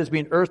 That is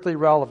being earthly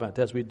relevant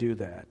as we do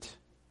that.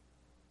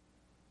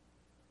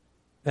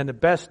 And the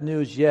best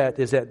news yet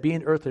is that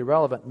being earthly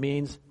relevant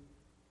means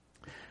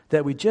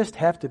that we just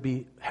have to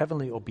be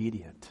heavenly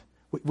obedient.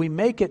 We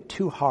make it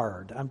too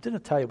hard. I'm going to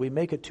tell you, we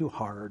make it too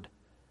hard.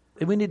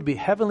 We need to be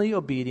heavenly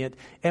obedient,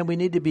 and we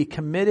need to be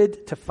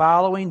committed to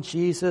following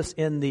Jesus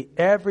in the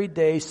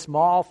everyday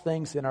small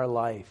things in our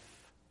life.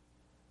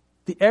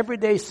 The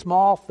everyday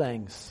small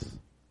things.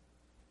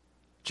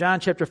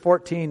 John chapter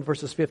 14,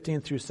 verses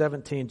 15 through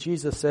 17,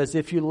 Jesus says,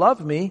 if you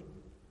love me,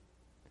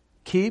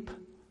 keep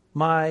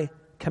my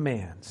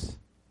commands.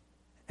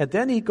 And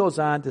then he goes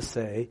on to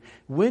say,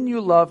 when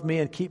you love me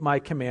and keep my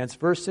commands,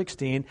 verse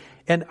 16,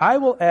 and I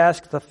will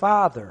ask the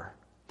Father,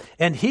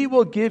 and He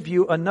will give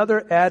you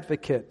another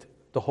advocate,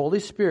 the Holy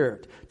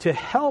Spirit, to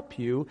help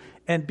you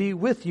and be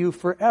with you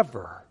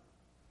forever.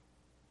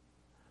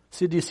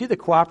 So do you see the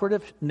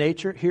cooperative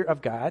nature here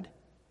of God?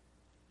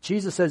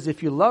 Jesus says,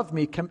 if you love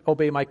me,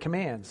 obey my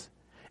commands.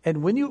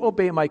 And when you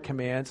obey my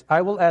commands,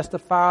 I will ask the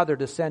Father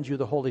to send you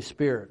the Holy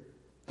Spirit.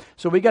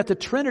 So we got the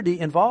Trinity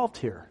involved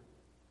here.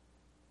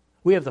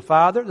 We have the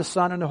Father, the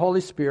Son, and the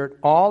Holy Spirit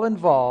all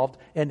involved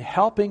in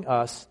helping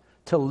us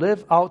to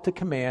live out the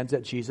commands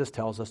that Jesus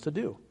tells us to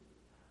do.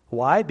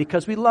 Why?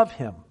 Because we love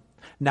Him.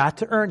 Not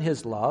to earn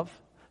His love,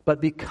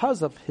 but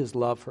because of His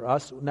love for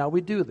us, now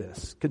we do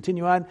this.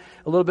 Continue on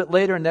a little bit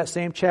later in that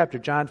same chapter,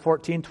 John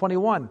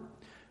 14:21.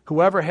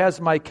 Whoever has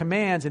my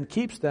commands and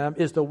keeps them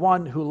is the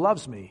one who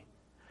loves me.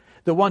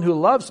 The one who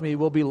loves me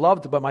will be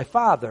loved by my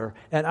Father,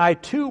 and I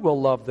too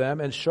will love them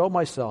and show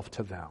myself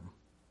to them.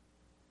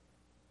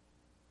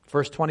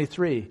 Verse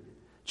 23,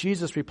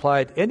 Jesus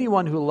replied,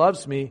 anyone who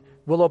loves me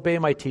will obey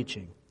my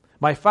teaching.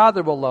 My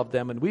Father will love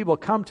them, and we will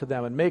come to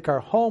them and make our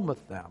home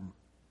with them.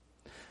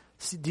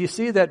 Do you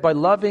see that by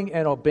loving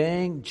and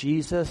obeying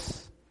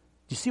Jesus,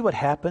 do you see what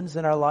happens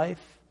in our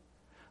life?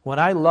 When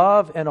I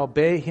love and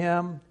obey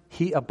Him,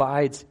 He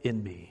abides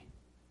in me.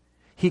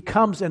 He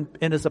comes and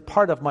is a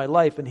part of my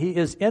life, and He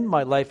is in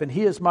my life, and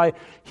He is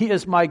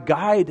my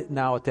guide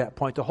now at that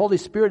point. The Holy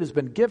Spirit has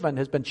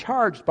been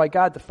charged by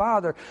God the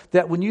Father,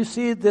 that when you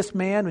see this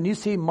man, when you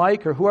see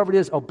Mike or whoever it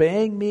is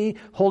obeying me,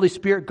 Holy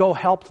Spirit, go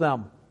help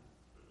them.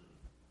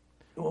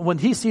 When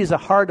He sees a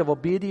heart of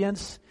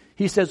obedience,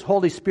 He says,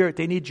 Holy Spirit,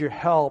 they need your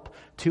help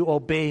to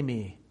obey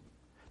me.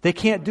 They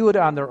can't do it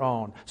on their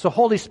own. So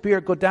Holy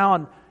Spirit, go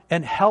down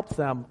and help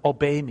them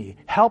obey me.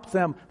 Help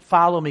them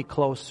follow me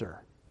closer.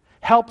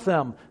 Help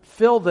them,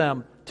 fill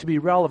them to be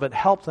relevant,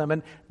 help them.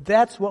 And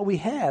that's what we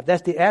have.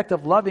 That's the act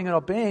of loving and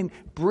obeying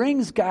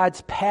brings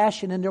God's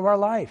passion into our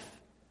life.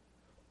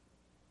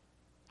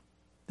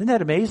 Isn't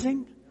that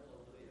amazing?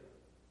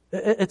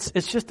 It's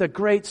just a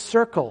great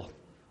circle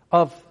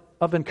of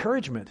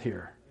encouragement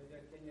here.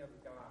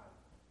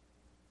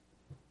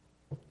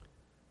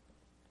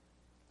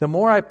 The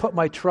more I put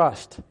my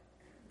trust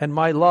and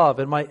my love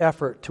and my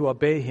effort to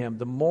obey Him,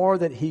 the more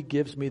that He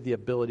gives me the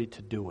ability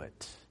to do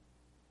it.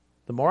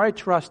 The more I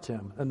trust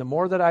Him and the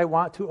more that I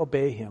want to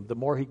obey Him, the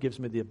more He gives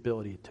me the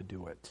ability to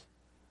do it.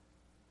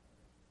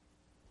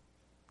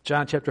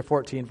 John chapter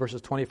 14,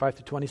 verses 25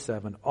 to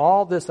 27.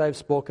 All this I have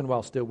spoken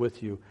while still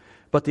with you.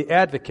 But the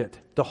Advocate,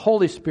 the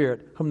Holy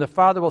Spirit, whom the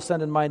Father will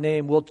send in my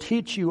name, will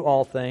teach you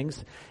all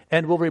things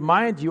and will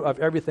remind you of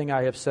everything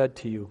I have said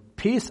to you.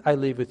 Peace I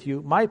leave with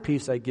you, my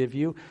peace I give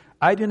you.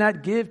 I do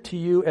not give to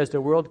you as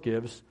the world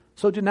gives,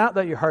 so do not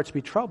let your hearts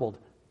be troubled,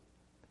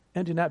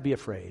 and do not be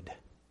afraid.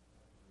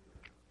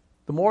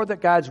 The more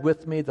that God's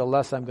with me, the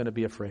less I'm going to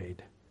be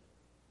afraid.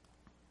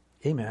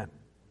 Amen.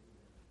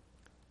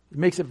 It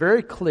makes it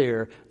very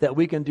clear that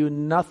we can do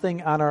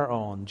nothing on our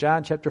own.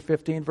 John chapter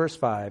 15, verse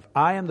 5.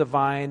 I am the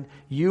vine,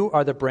 you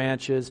are the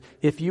branches.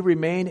 If you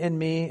remain in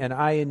me and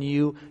I in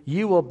you,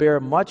 you will bear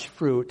much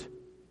fruit,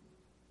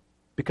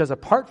 because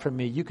apart from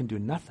me, you can do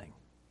nothing.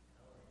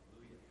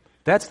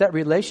 That's that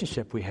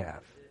relationship we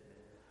have.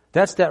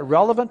 That's that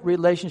relevant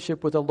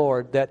relationship with the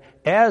Lord, that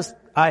as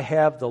I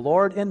have the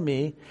Lord in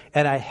me,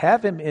 and I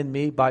have Him in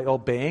me by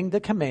obeying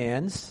the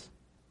commands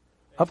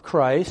of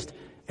Christ,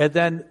 and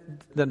then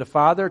the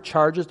Father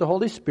charges the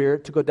Holy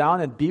Spirit to go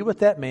down and be with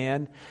that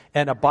man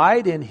and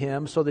abide in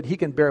him so that he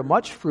can bear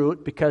much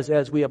fruit, because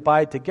as we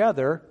abide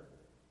together,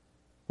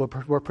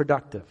 we're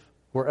productive,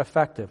 we're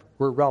effective,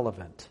 we're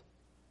relevant.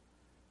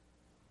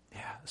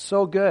 Yeah,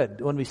 so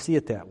good when we see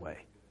it that way.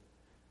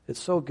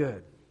 It's so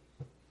good.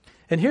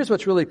 And here's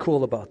what's really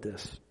cool about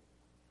this.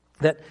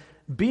 That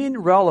being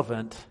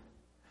relevant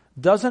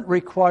doesn't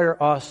require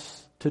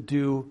us to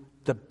do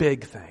the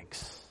big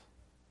things.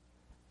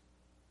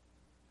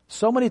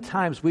 So many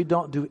times we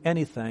don't do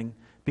anything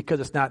because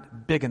it's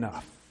not big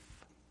enough.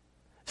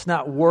 It's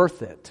not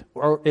worth it.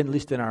 Or at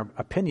least in our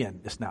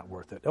opinion, it's not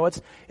worth it. Oh,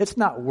 it's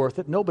not worth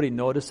it. Nobody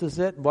notices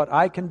it. What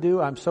I can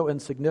do, I'm so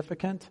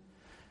insignificant.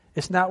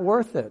 It's not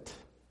worth it.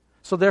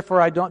 So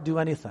therefore I don't do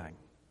anything.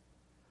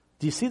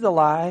 Do you see the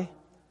lie?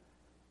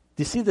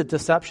 Do you see the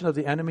deception of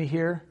the enemy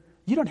here?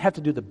 You don't have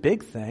to do the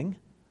big thing.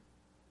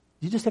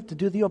 You just have to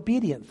do the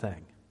obedient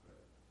thing.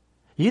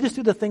 You just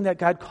do the thing that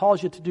God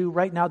calls you to do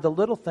right now, the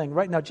little thing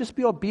right now. Just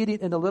be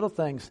obedient in the little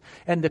things.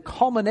 And the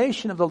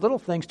culmination of the little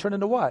things turn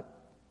into what?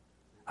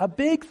 A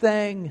big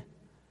thing.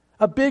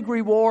 A big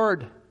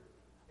reward.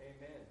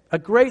 Amen. A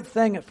great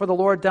thing for the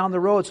Lord down the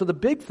road. So the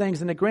big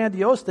things and the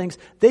grandiose things,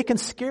 they can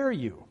scare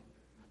you.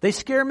 They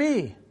scare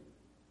me.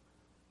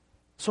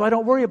 So I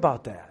don't worry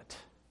about that.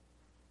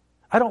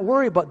 I don't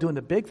worry about doing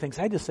the big things.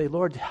 I just say,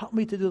 Lord, help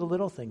me to do the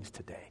little things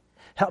today.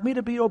 Help me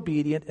to be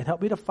obedient and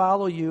help me to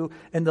follow you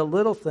in the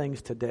little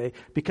things today.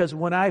 Because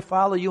when I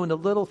follow you in the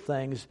little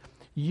things,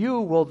 you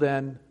will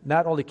then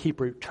not only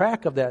keep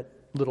track of that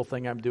little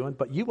thing I'm doing,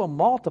 but you will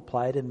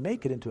multiply it and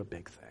make it into a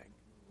big thing.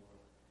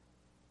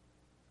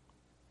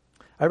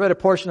 I read a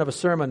portion of a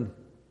sermon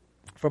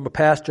from a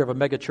pastor of a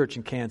mega church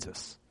in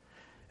Kansas.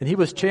 And he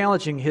was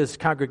challenging his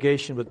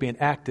congregation with being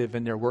active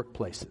in their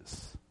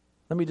workplaces.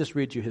 Let me just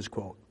read you his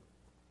quote.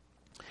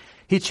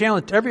 He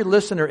challenged every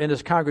listener in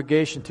his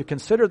congregation to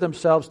consider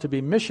themselves to be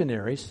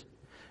missionaries,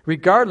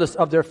 regardless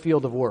of their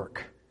field of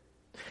work.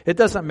 It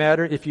doesn't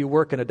matter if you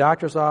work in a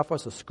doctor's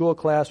office, a school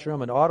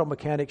classroom, an auto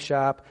mechanic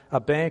shop,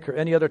 a bank, or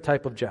any other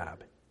type of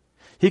job.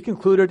 He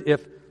concluded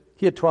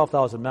he had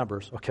 12,000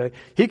 members, okay?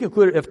 He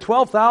concluded if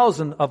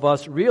 12,000 of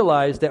us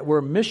realize that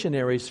we're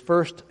missionaries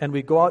first and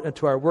we go out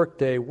into our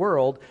workday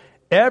world,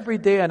 every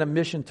day on a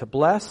mission to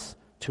bless,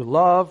 to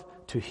love,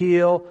 to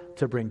heal,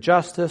 to bring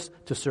justice,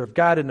 to serve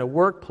God in the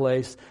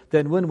workplace,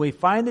 then when we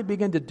finally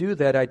begin to do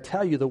that, I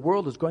tell you, the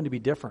world is going to be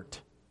different.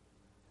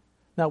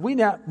 Now,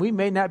 we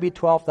may not be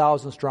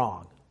 12,000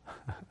 strong,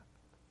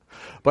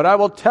 but I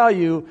will tell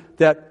you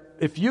that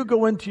if you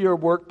go into your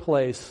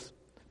workplace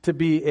to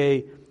be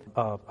a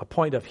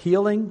point of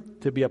healing,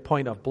 to be a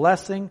point of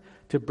blessing,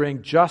 to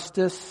bring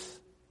justice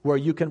where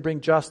you can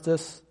bring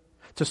justice,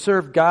 to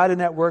serve God in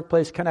that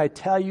workplace, can I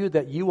tell you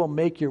that you will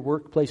make your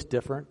workplace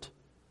different?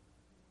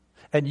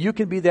 And you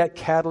can be that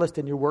catalyst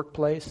in your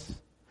workplace.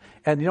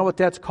 And you know what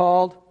that's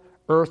called?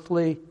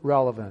 Earthly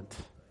relevant.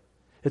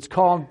 It's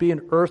called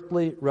being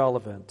earthly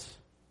relevant.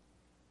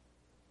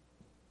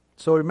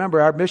 So remember,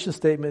 our mission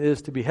statement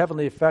is to be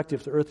heavenly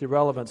effective to earthly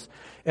relevance.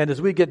 And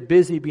as we get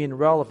busy being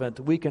relevant,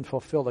 we can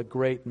fulfill a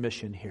great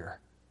mission here.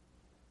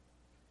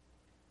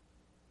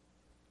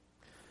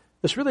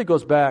 This really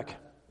goes back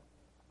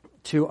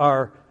to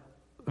our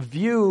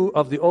view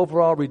of the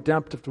overall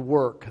redemptive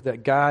work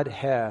that God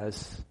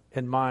has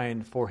in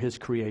mind for His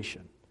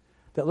creation.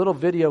 That little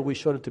video we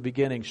showed at the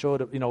beginning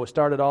showed, it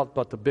started out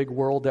about the big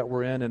world that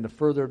we're in, and the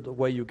further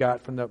away you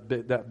got from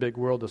that big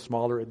world, the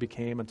smaller it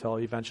became until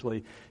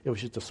eventually it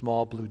was just a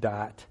small blue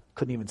dot.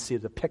 Couldn't even see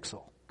the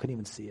pixel. Couldn't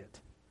even see it.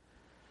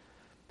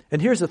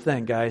 And here's the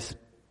thing, guys.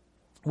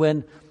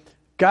 When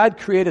God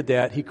created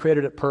that, He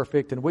created it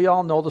perfect, and we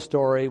all know the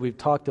story. We've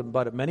talked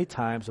about it many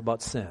times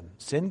about sin.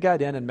 Sin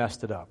got in and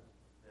messed it up.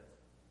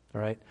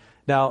 All right?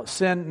 Now,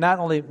 sin not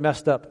only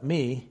messed up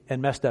me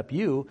and messed up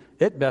you,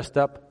 it messed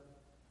up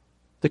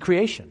the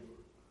creation.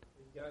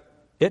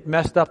 It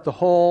messed up the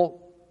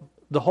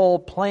whole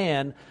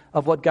plan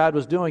of what God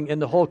was doing in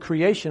the whole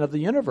creation of the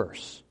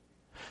universe.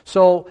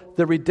 So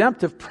the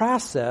redemptive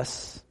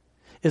process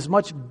is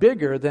much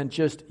bigger than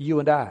just you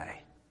and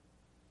I.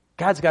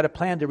 God's got a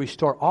plan to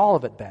restore all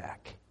of it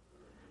back.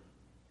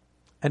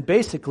 And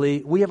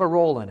basically, we have a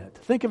role in it.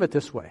 Think of it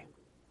this way.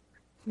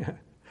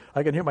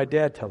 I can hear my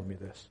dad telling me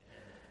this.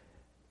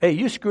 Hey,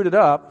 you screwed it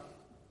up,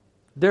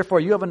 therefore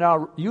you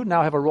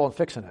now have a role in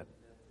fixing it.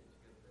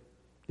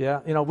 Yeah,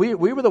 we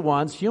were the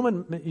ones,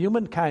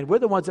 humankind, we're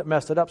the ones that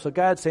messed it up. So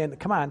God's saying,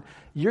 come on,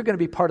 you're going to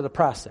be part of the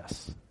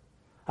process.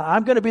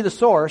 I'm going to be the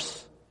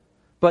source,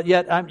 but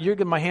yet you're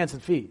getting my hands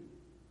and feet.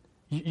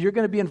 You're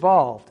going to be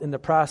involved in the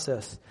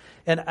process.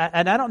 And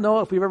I don't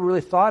know if we've ever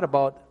really thought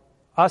about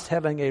us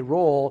having a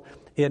role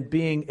in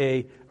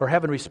being or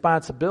having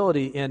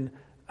responsibility in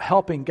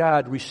helping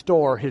God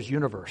restore His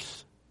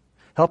universe.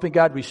 Helping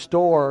God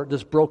restore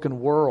this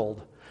broken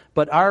world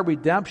But our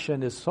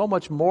redemption is so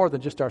much more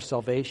than just our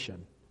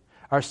salvation.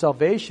 Our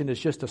salvation is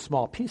just a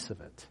small piece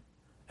of it,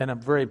 and a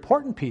very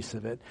important piece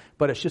of it,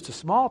 but it's just a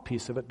small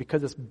piece of it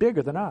because it's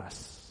bigger than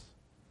us.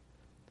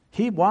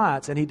 He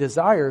wants and He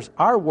desires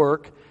our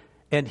work,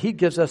 and He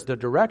gives us the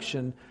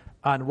direction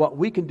on what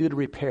we can do to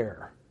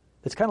repair.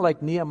 It's kind of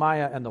like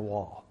Nehemiah and the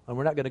wall. And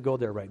we're not going to go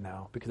there right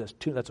now because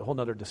that's a whole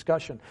other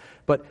discussion.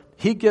 But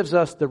He gives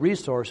us the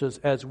resources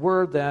as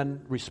we're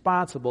then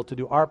responsible to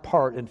do our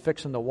part in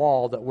fixing the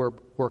wall that we're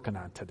working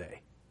on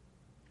today.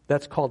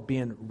 That's called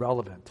being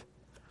relevant.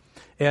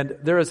 And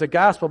there is a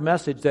gospel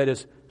message that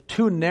is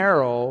too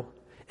narrow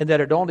in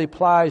that it only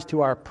applies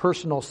to our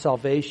personal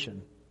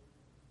salvation.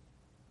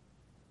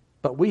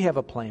 But we have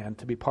a plan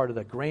to be part of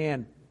the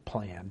grand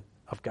plan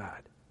of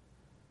God.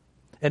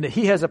 And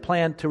He has a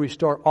plan to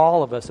restore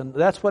all of us. And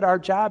that's what our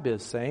job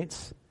is,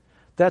 saints.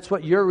 That's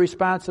what your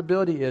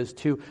responsibility is,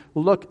 to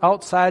look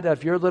outside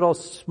of your little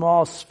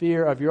small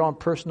sphere of your own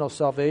personal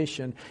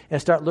salvation and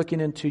start looking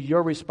into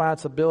your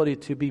responsibility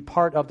to be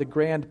part of the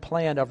grand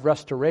plan of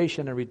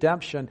restoration and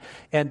redemption,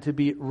 and to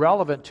be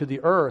relevant to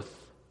the earth,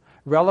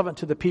 relevant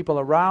to the people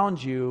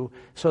around you,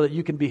 so that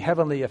you can be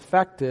heavenly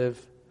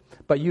effective.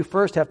 But you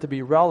first have to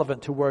be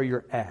relevant to where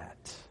you're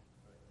at.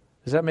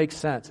 Does that make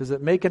sense? Is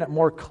it making it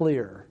more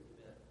clear?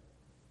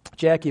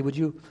 Jackie, would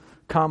you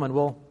come and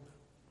we'll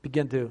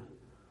begin to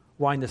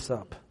wind this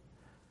up.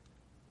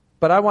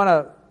 But I want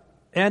to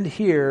end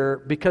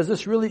here because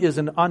this really is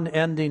an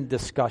unending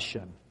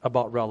discussion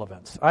about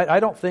relevance. I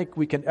don't think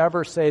we can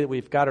ever say that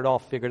we've got it all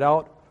figured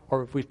out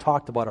or if we've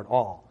talked about it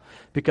all,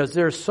 because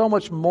there's so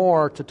much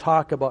more to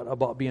talk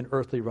about being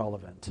earthly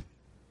relevant.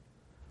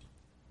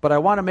 But I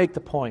want to make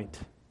the point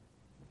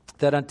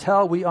that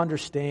until we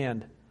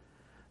understand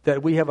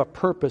that we have a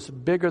purpose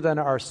bigger than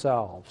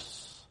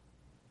ourselves,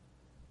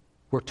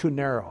 we're too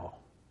narrow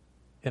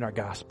in our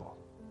gospel.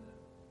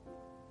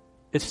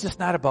 It's just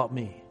not about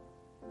me.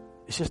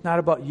 It's just not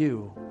about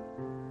you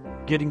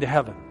getting to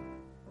heaven.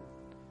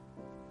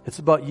 It's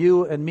about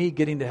you and me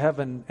getting to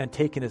heaven and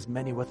taking as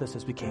many with us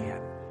as we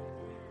can.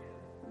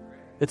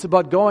 It's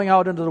about going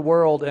out into the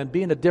world and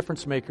being a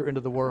difference maker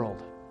into the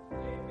world.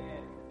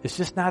 It's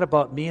just not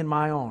about me and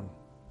my own.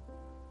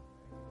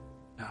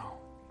 No.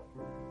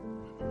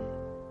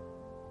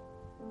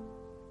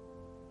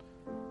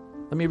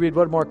 Let me read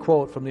one more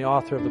quote from the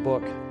author of the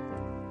book.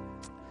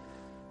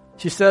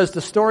 She says, "The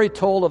story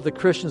told of the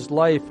Christian's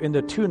life in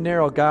the too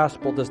narrow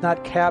gospel does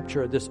not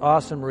capture this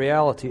awesome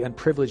reality and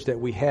privilege that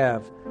we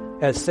have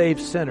as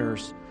saved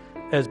sinners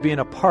as being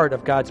a part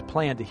of God's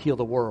plan to heal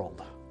the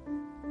world.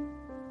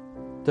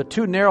 The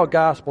too narrow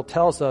gospel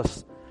tells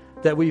us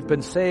that we've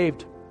been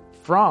saved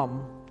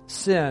from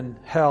sin,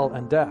 hell,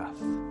 and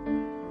death.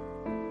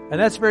 And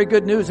that's very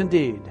good news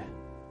indeed.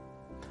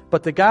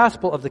 But the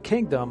gospel of the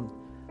kingdom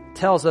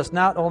tells us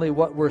not only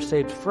what we're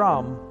saved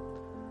from,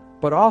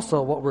 but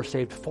also what we're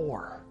saved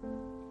for.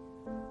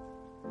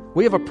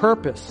 We have a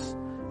purpose.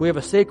 We have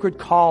a sacred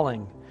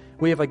calling.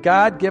 We have a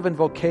God-given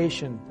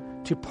vocation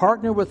to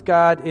partner with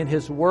God in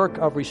His work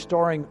of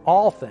restoring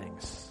all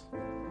things.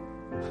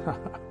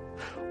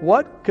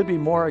 What could be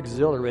more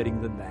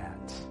exhilarating than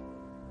that?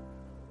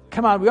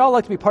 Come on, we all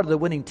like to be part of the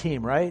winning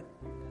team, right?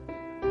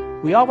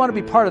 We all want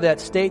to be part of that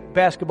state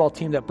basketball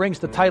team that brings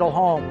the title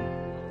home.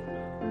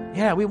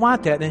 Yeah, we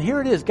want that. And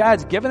here it is.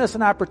 God's given us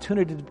an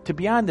opportunity to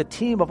be on the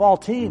team of all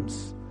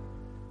teams.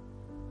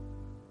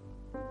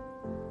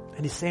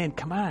 And He's saying,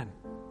 come on,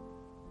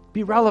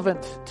 be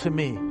relevant to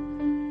me.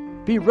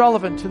 Be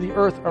relevant to the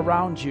earth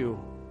around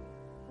you.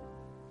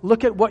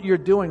 Look at what you're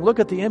doing. Look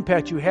at the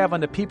impact you have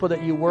on the people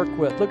that you work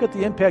with. Look at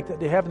the impact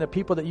that they have on the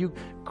people that you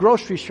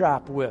grocery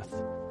shop with,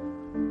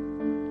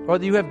 or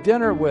that you have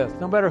dinner with.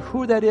 No matter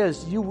who that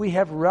is, we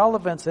have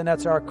relevance, and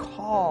that's our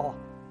call.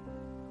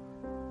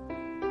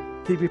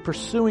 To be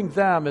pursuing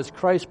them as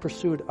Christ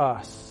pursued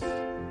us.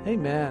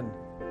 Amen.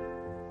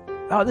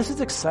 Oh, this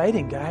is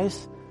exciting,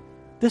 guys.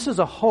 This is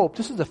a hope.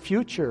 This is a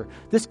future.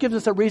 This gives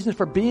us a reason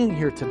for being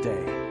here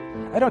today.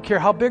 I don't care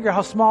how big or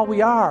how small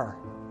we are.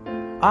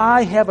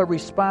 I have a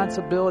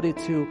responsibility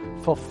to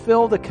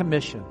fulfill the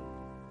commission.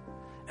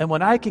 And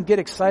when I can get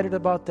excited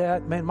about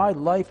that, man, my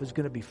life is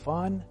going to be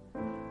fun.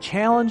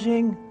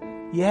 Challenging,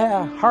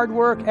 yeah. Hard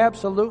work,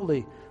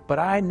 absolutely. But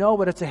I know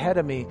what it's ahead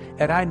of me,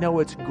 and I know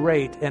it's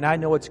great, and I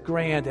know it's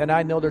grand, and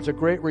I know there's a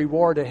great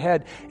reward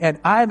ahead, and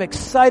I'm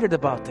excited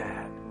about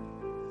that.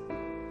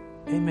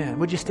 Amen.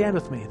 Would you stand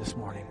with me this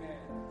morning?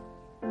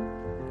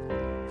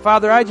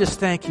 Father, I just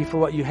thank You for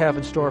what You have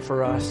in store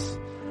for us.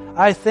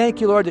 I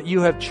thank You, Lord, that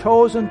You have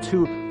chosen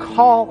to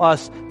call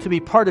us to be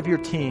part of Your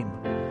team.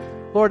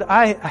 Lord,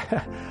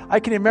 I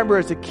can remember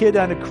as a kid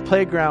on a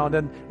playground,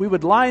 and we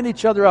would line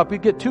each other up.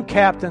 We'd get two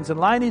captains and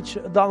line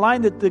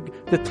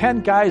the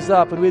 10 guys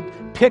up, and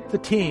we'd pick the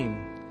team.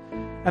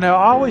 And I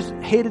always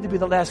hated to be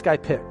the last guy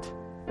picked.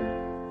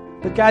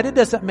 But God, it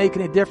doesn't make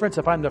any difference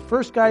if I'm the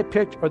first guy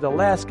picked or the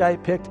last guy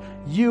picked.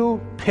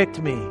 You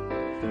picked me.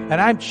 And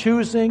I'm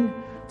choosing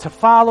to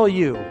follow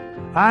You.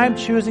 I'm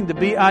choosing to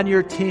be on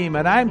Your team,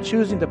 and I'm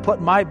choosing to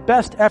put my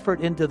best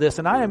effort into this,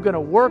 and I am going to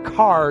work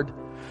hard.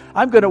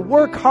 I'm going to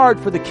work hard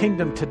for the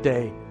kingdom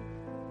today.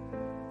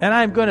 And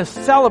I'm going to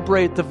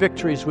celebrate the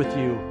victories with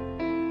you.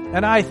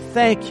 And I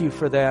thank you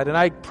for that. And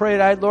I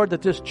pray, Lord,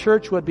 that this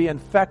church would be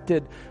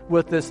infected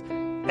with this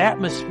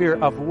atmosphere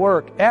of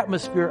work,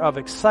 atmosphere of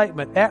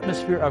excitement,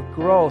 atmosphere of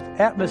growth,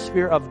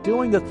 atmosphere of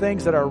doing the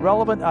things that are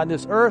relevant on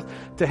this earth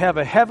to have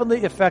a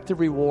heavenly effective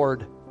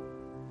reward.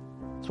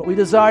 It's what we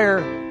desire.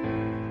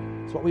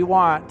 It's what we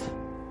want.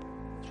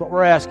 It's what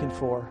we're asking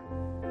for.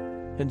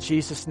 In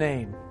Jesus'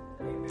 name.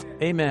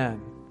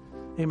 Amen.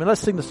 Amen.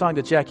 Let's sing the song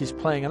that Jackie's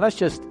playing, and let's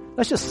just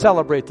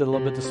celebrate it a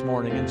little bit this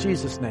morning in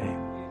Jesus' name.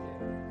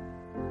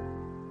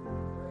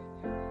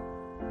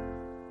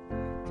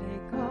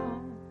 Take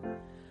all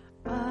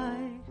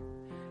I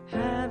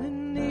have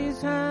in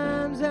these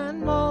hands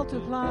and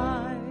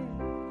multiply,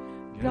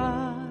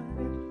 God,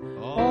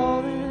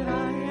 all that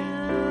I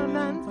am,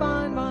 and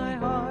find my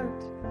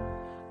heart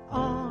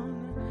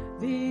on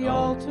the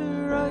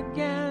altar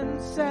again.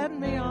 Set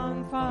me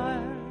on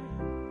fire.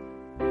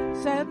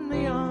 Set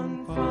me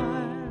on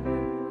fire.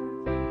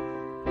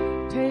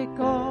 Take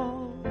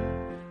all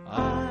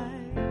I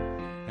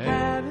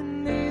have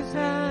in these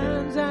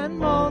hands and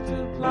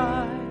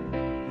multiply,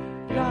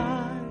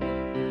 God,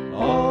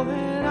 all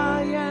that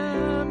I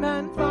am,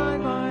 and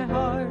find my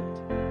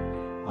heart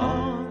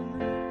on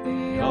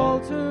the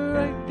altar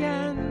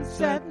again.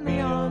 Set me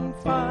on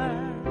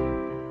fire.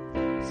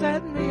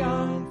 Set me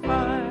on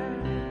fire.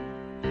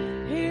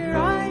 Here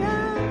I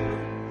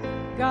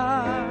am,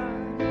 God.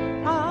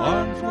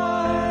 Arms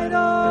wide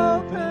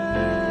open,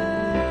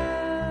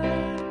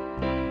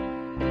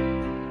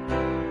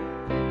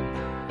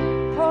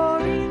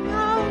 pouring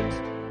out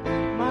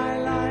my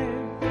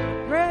life,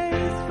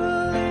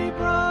 gracefully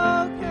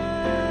broken.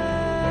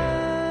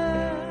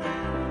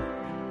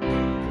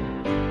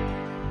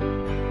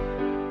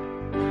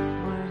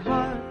 My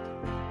heart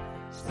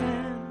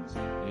stands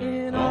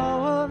in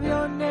awe of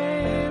your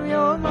name,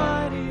 your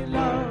mighty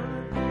love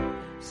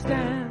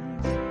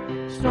stands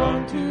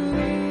strong to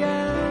the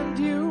end.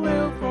 You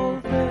will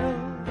fulfill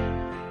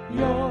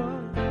your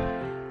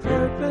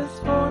purpose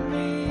for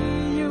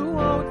me. You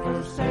won't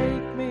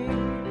forsake me.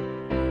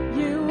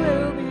 You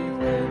will be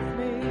with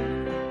me.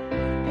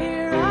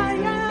 Here I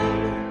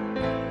am,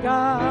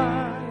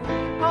 God,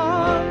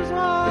 arms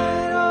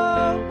wide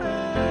open,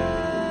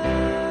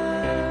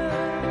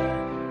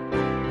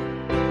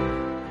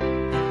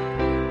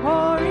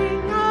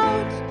 pouring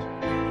out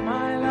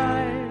my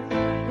life,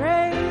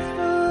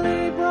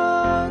 gracefully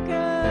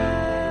broken.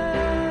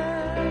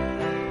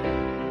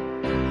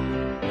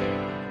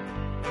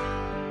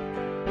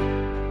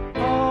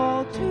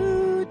 All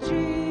to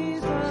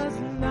Jesus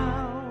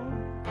now.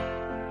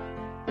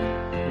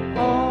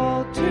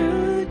 All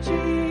to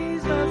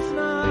Jesus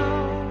now.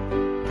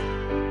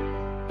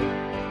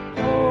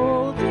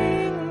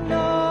 Holding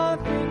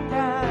nothing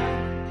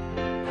back.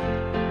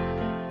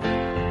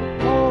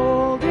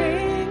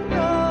 Holding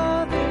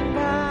nothing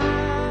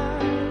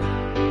back.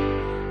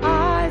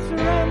 I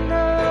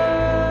surrender.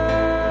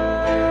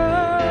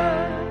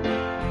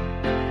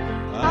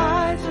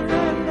 I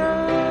surrender.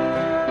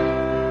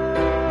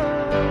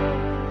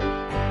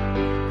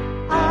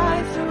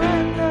 I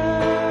surrender.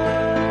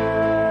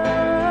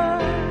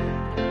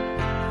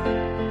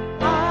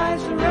 I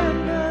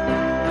surrender.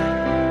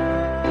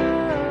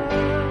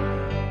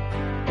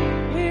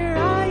 Here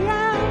I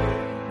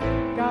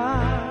am,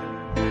 God,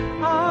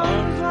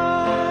 arms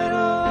wide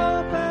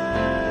open,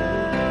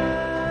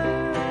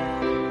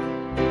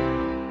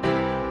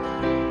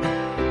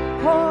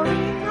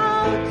 pouring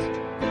out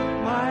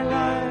my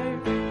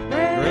life,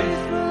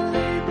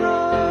 gracefully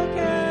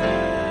broken.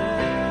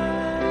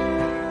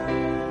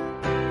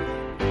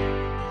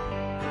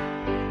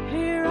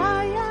 Here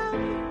I am,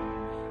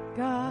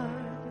 God,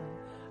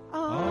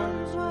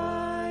 arms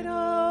wide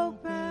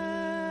open,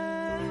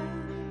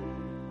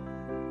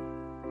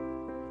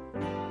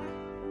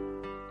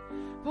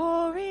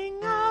 pouring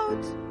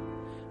out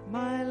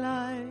my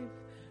life,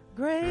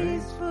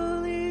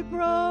 gracefully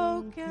broken.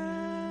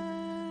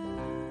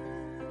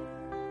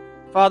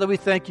 Father, we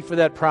thank you for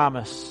that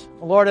promise.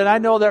 Lord, and I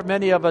know that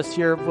many of us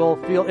here will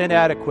feel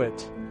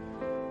inadequate.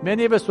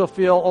 Many of us will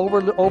feel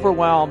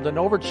overwhelmed and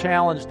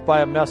over-challenged by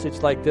a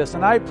message like this.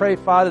 And I pray,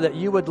 Father, that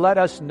you would let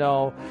us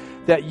know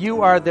that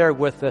you are there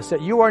with us,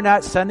 that you are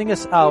not sending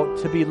us out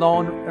to be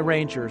lone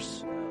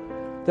rangers,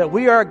 that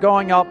we are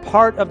going out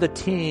part of the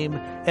team,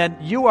 and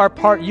you are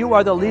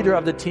the leader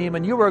of the team,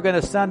 and you are going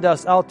to send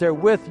us out there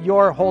with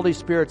your Holy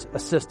Spirit's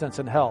assistance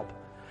and help.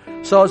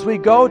 So as we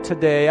go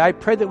today, I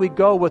pray that we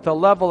go with a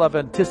level of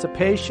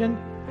anticipation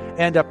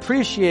and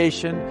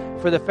appreciation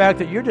for the fact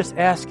that you're just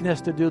asking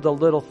us to do the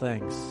little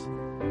things.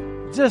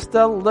 Just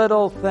the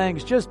little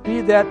things. Just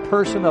be that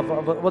person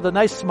with a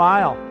nice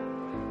smile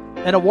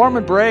and a warm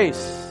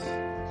embrace.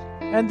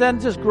 And then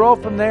just grow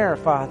from there,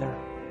 Father.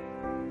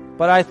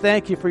 But I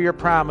thank you for your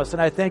promise,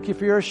 and I thank you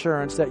for your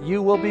assurance that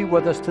you will be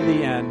with us to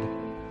the end.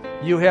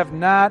 You have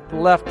not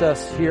left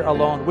us here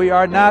alone. We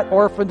are not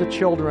orphaned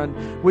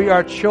children. We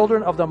are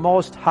children of the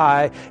Most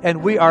High,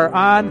 and we are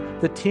on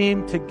the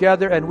team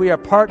together, and we are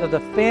part of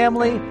the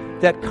family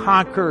that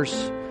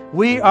conquers.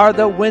 We are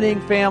the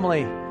winning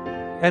family.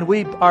 And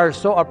we are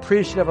so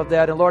appreciative of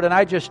that. And Lord, and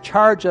I just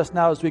charge us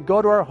now as we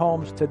go to our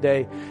homes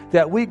today,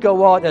 that we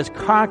go out as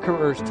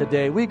conquerors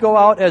today. We go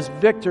out as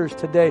victors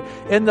today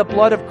in the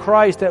blood of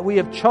Christ, that we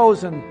have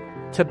chosen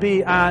to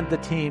be on the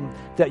team,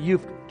 that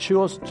you've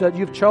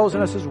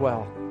chosen us as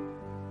well.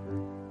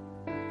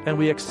 And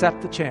we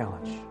accept the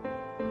challenge.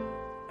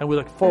 And we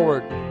look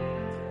forward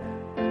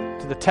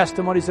to the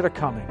testimonies that are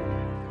coming.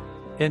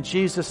 In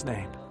Jesus'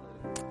 name,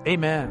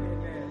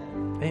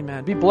 amen.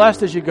 Amen. Be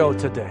blessed as you go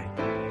today.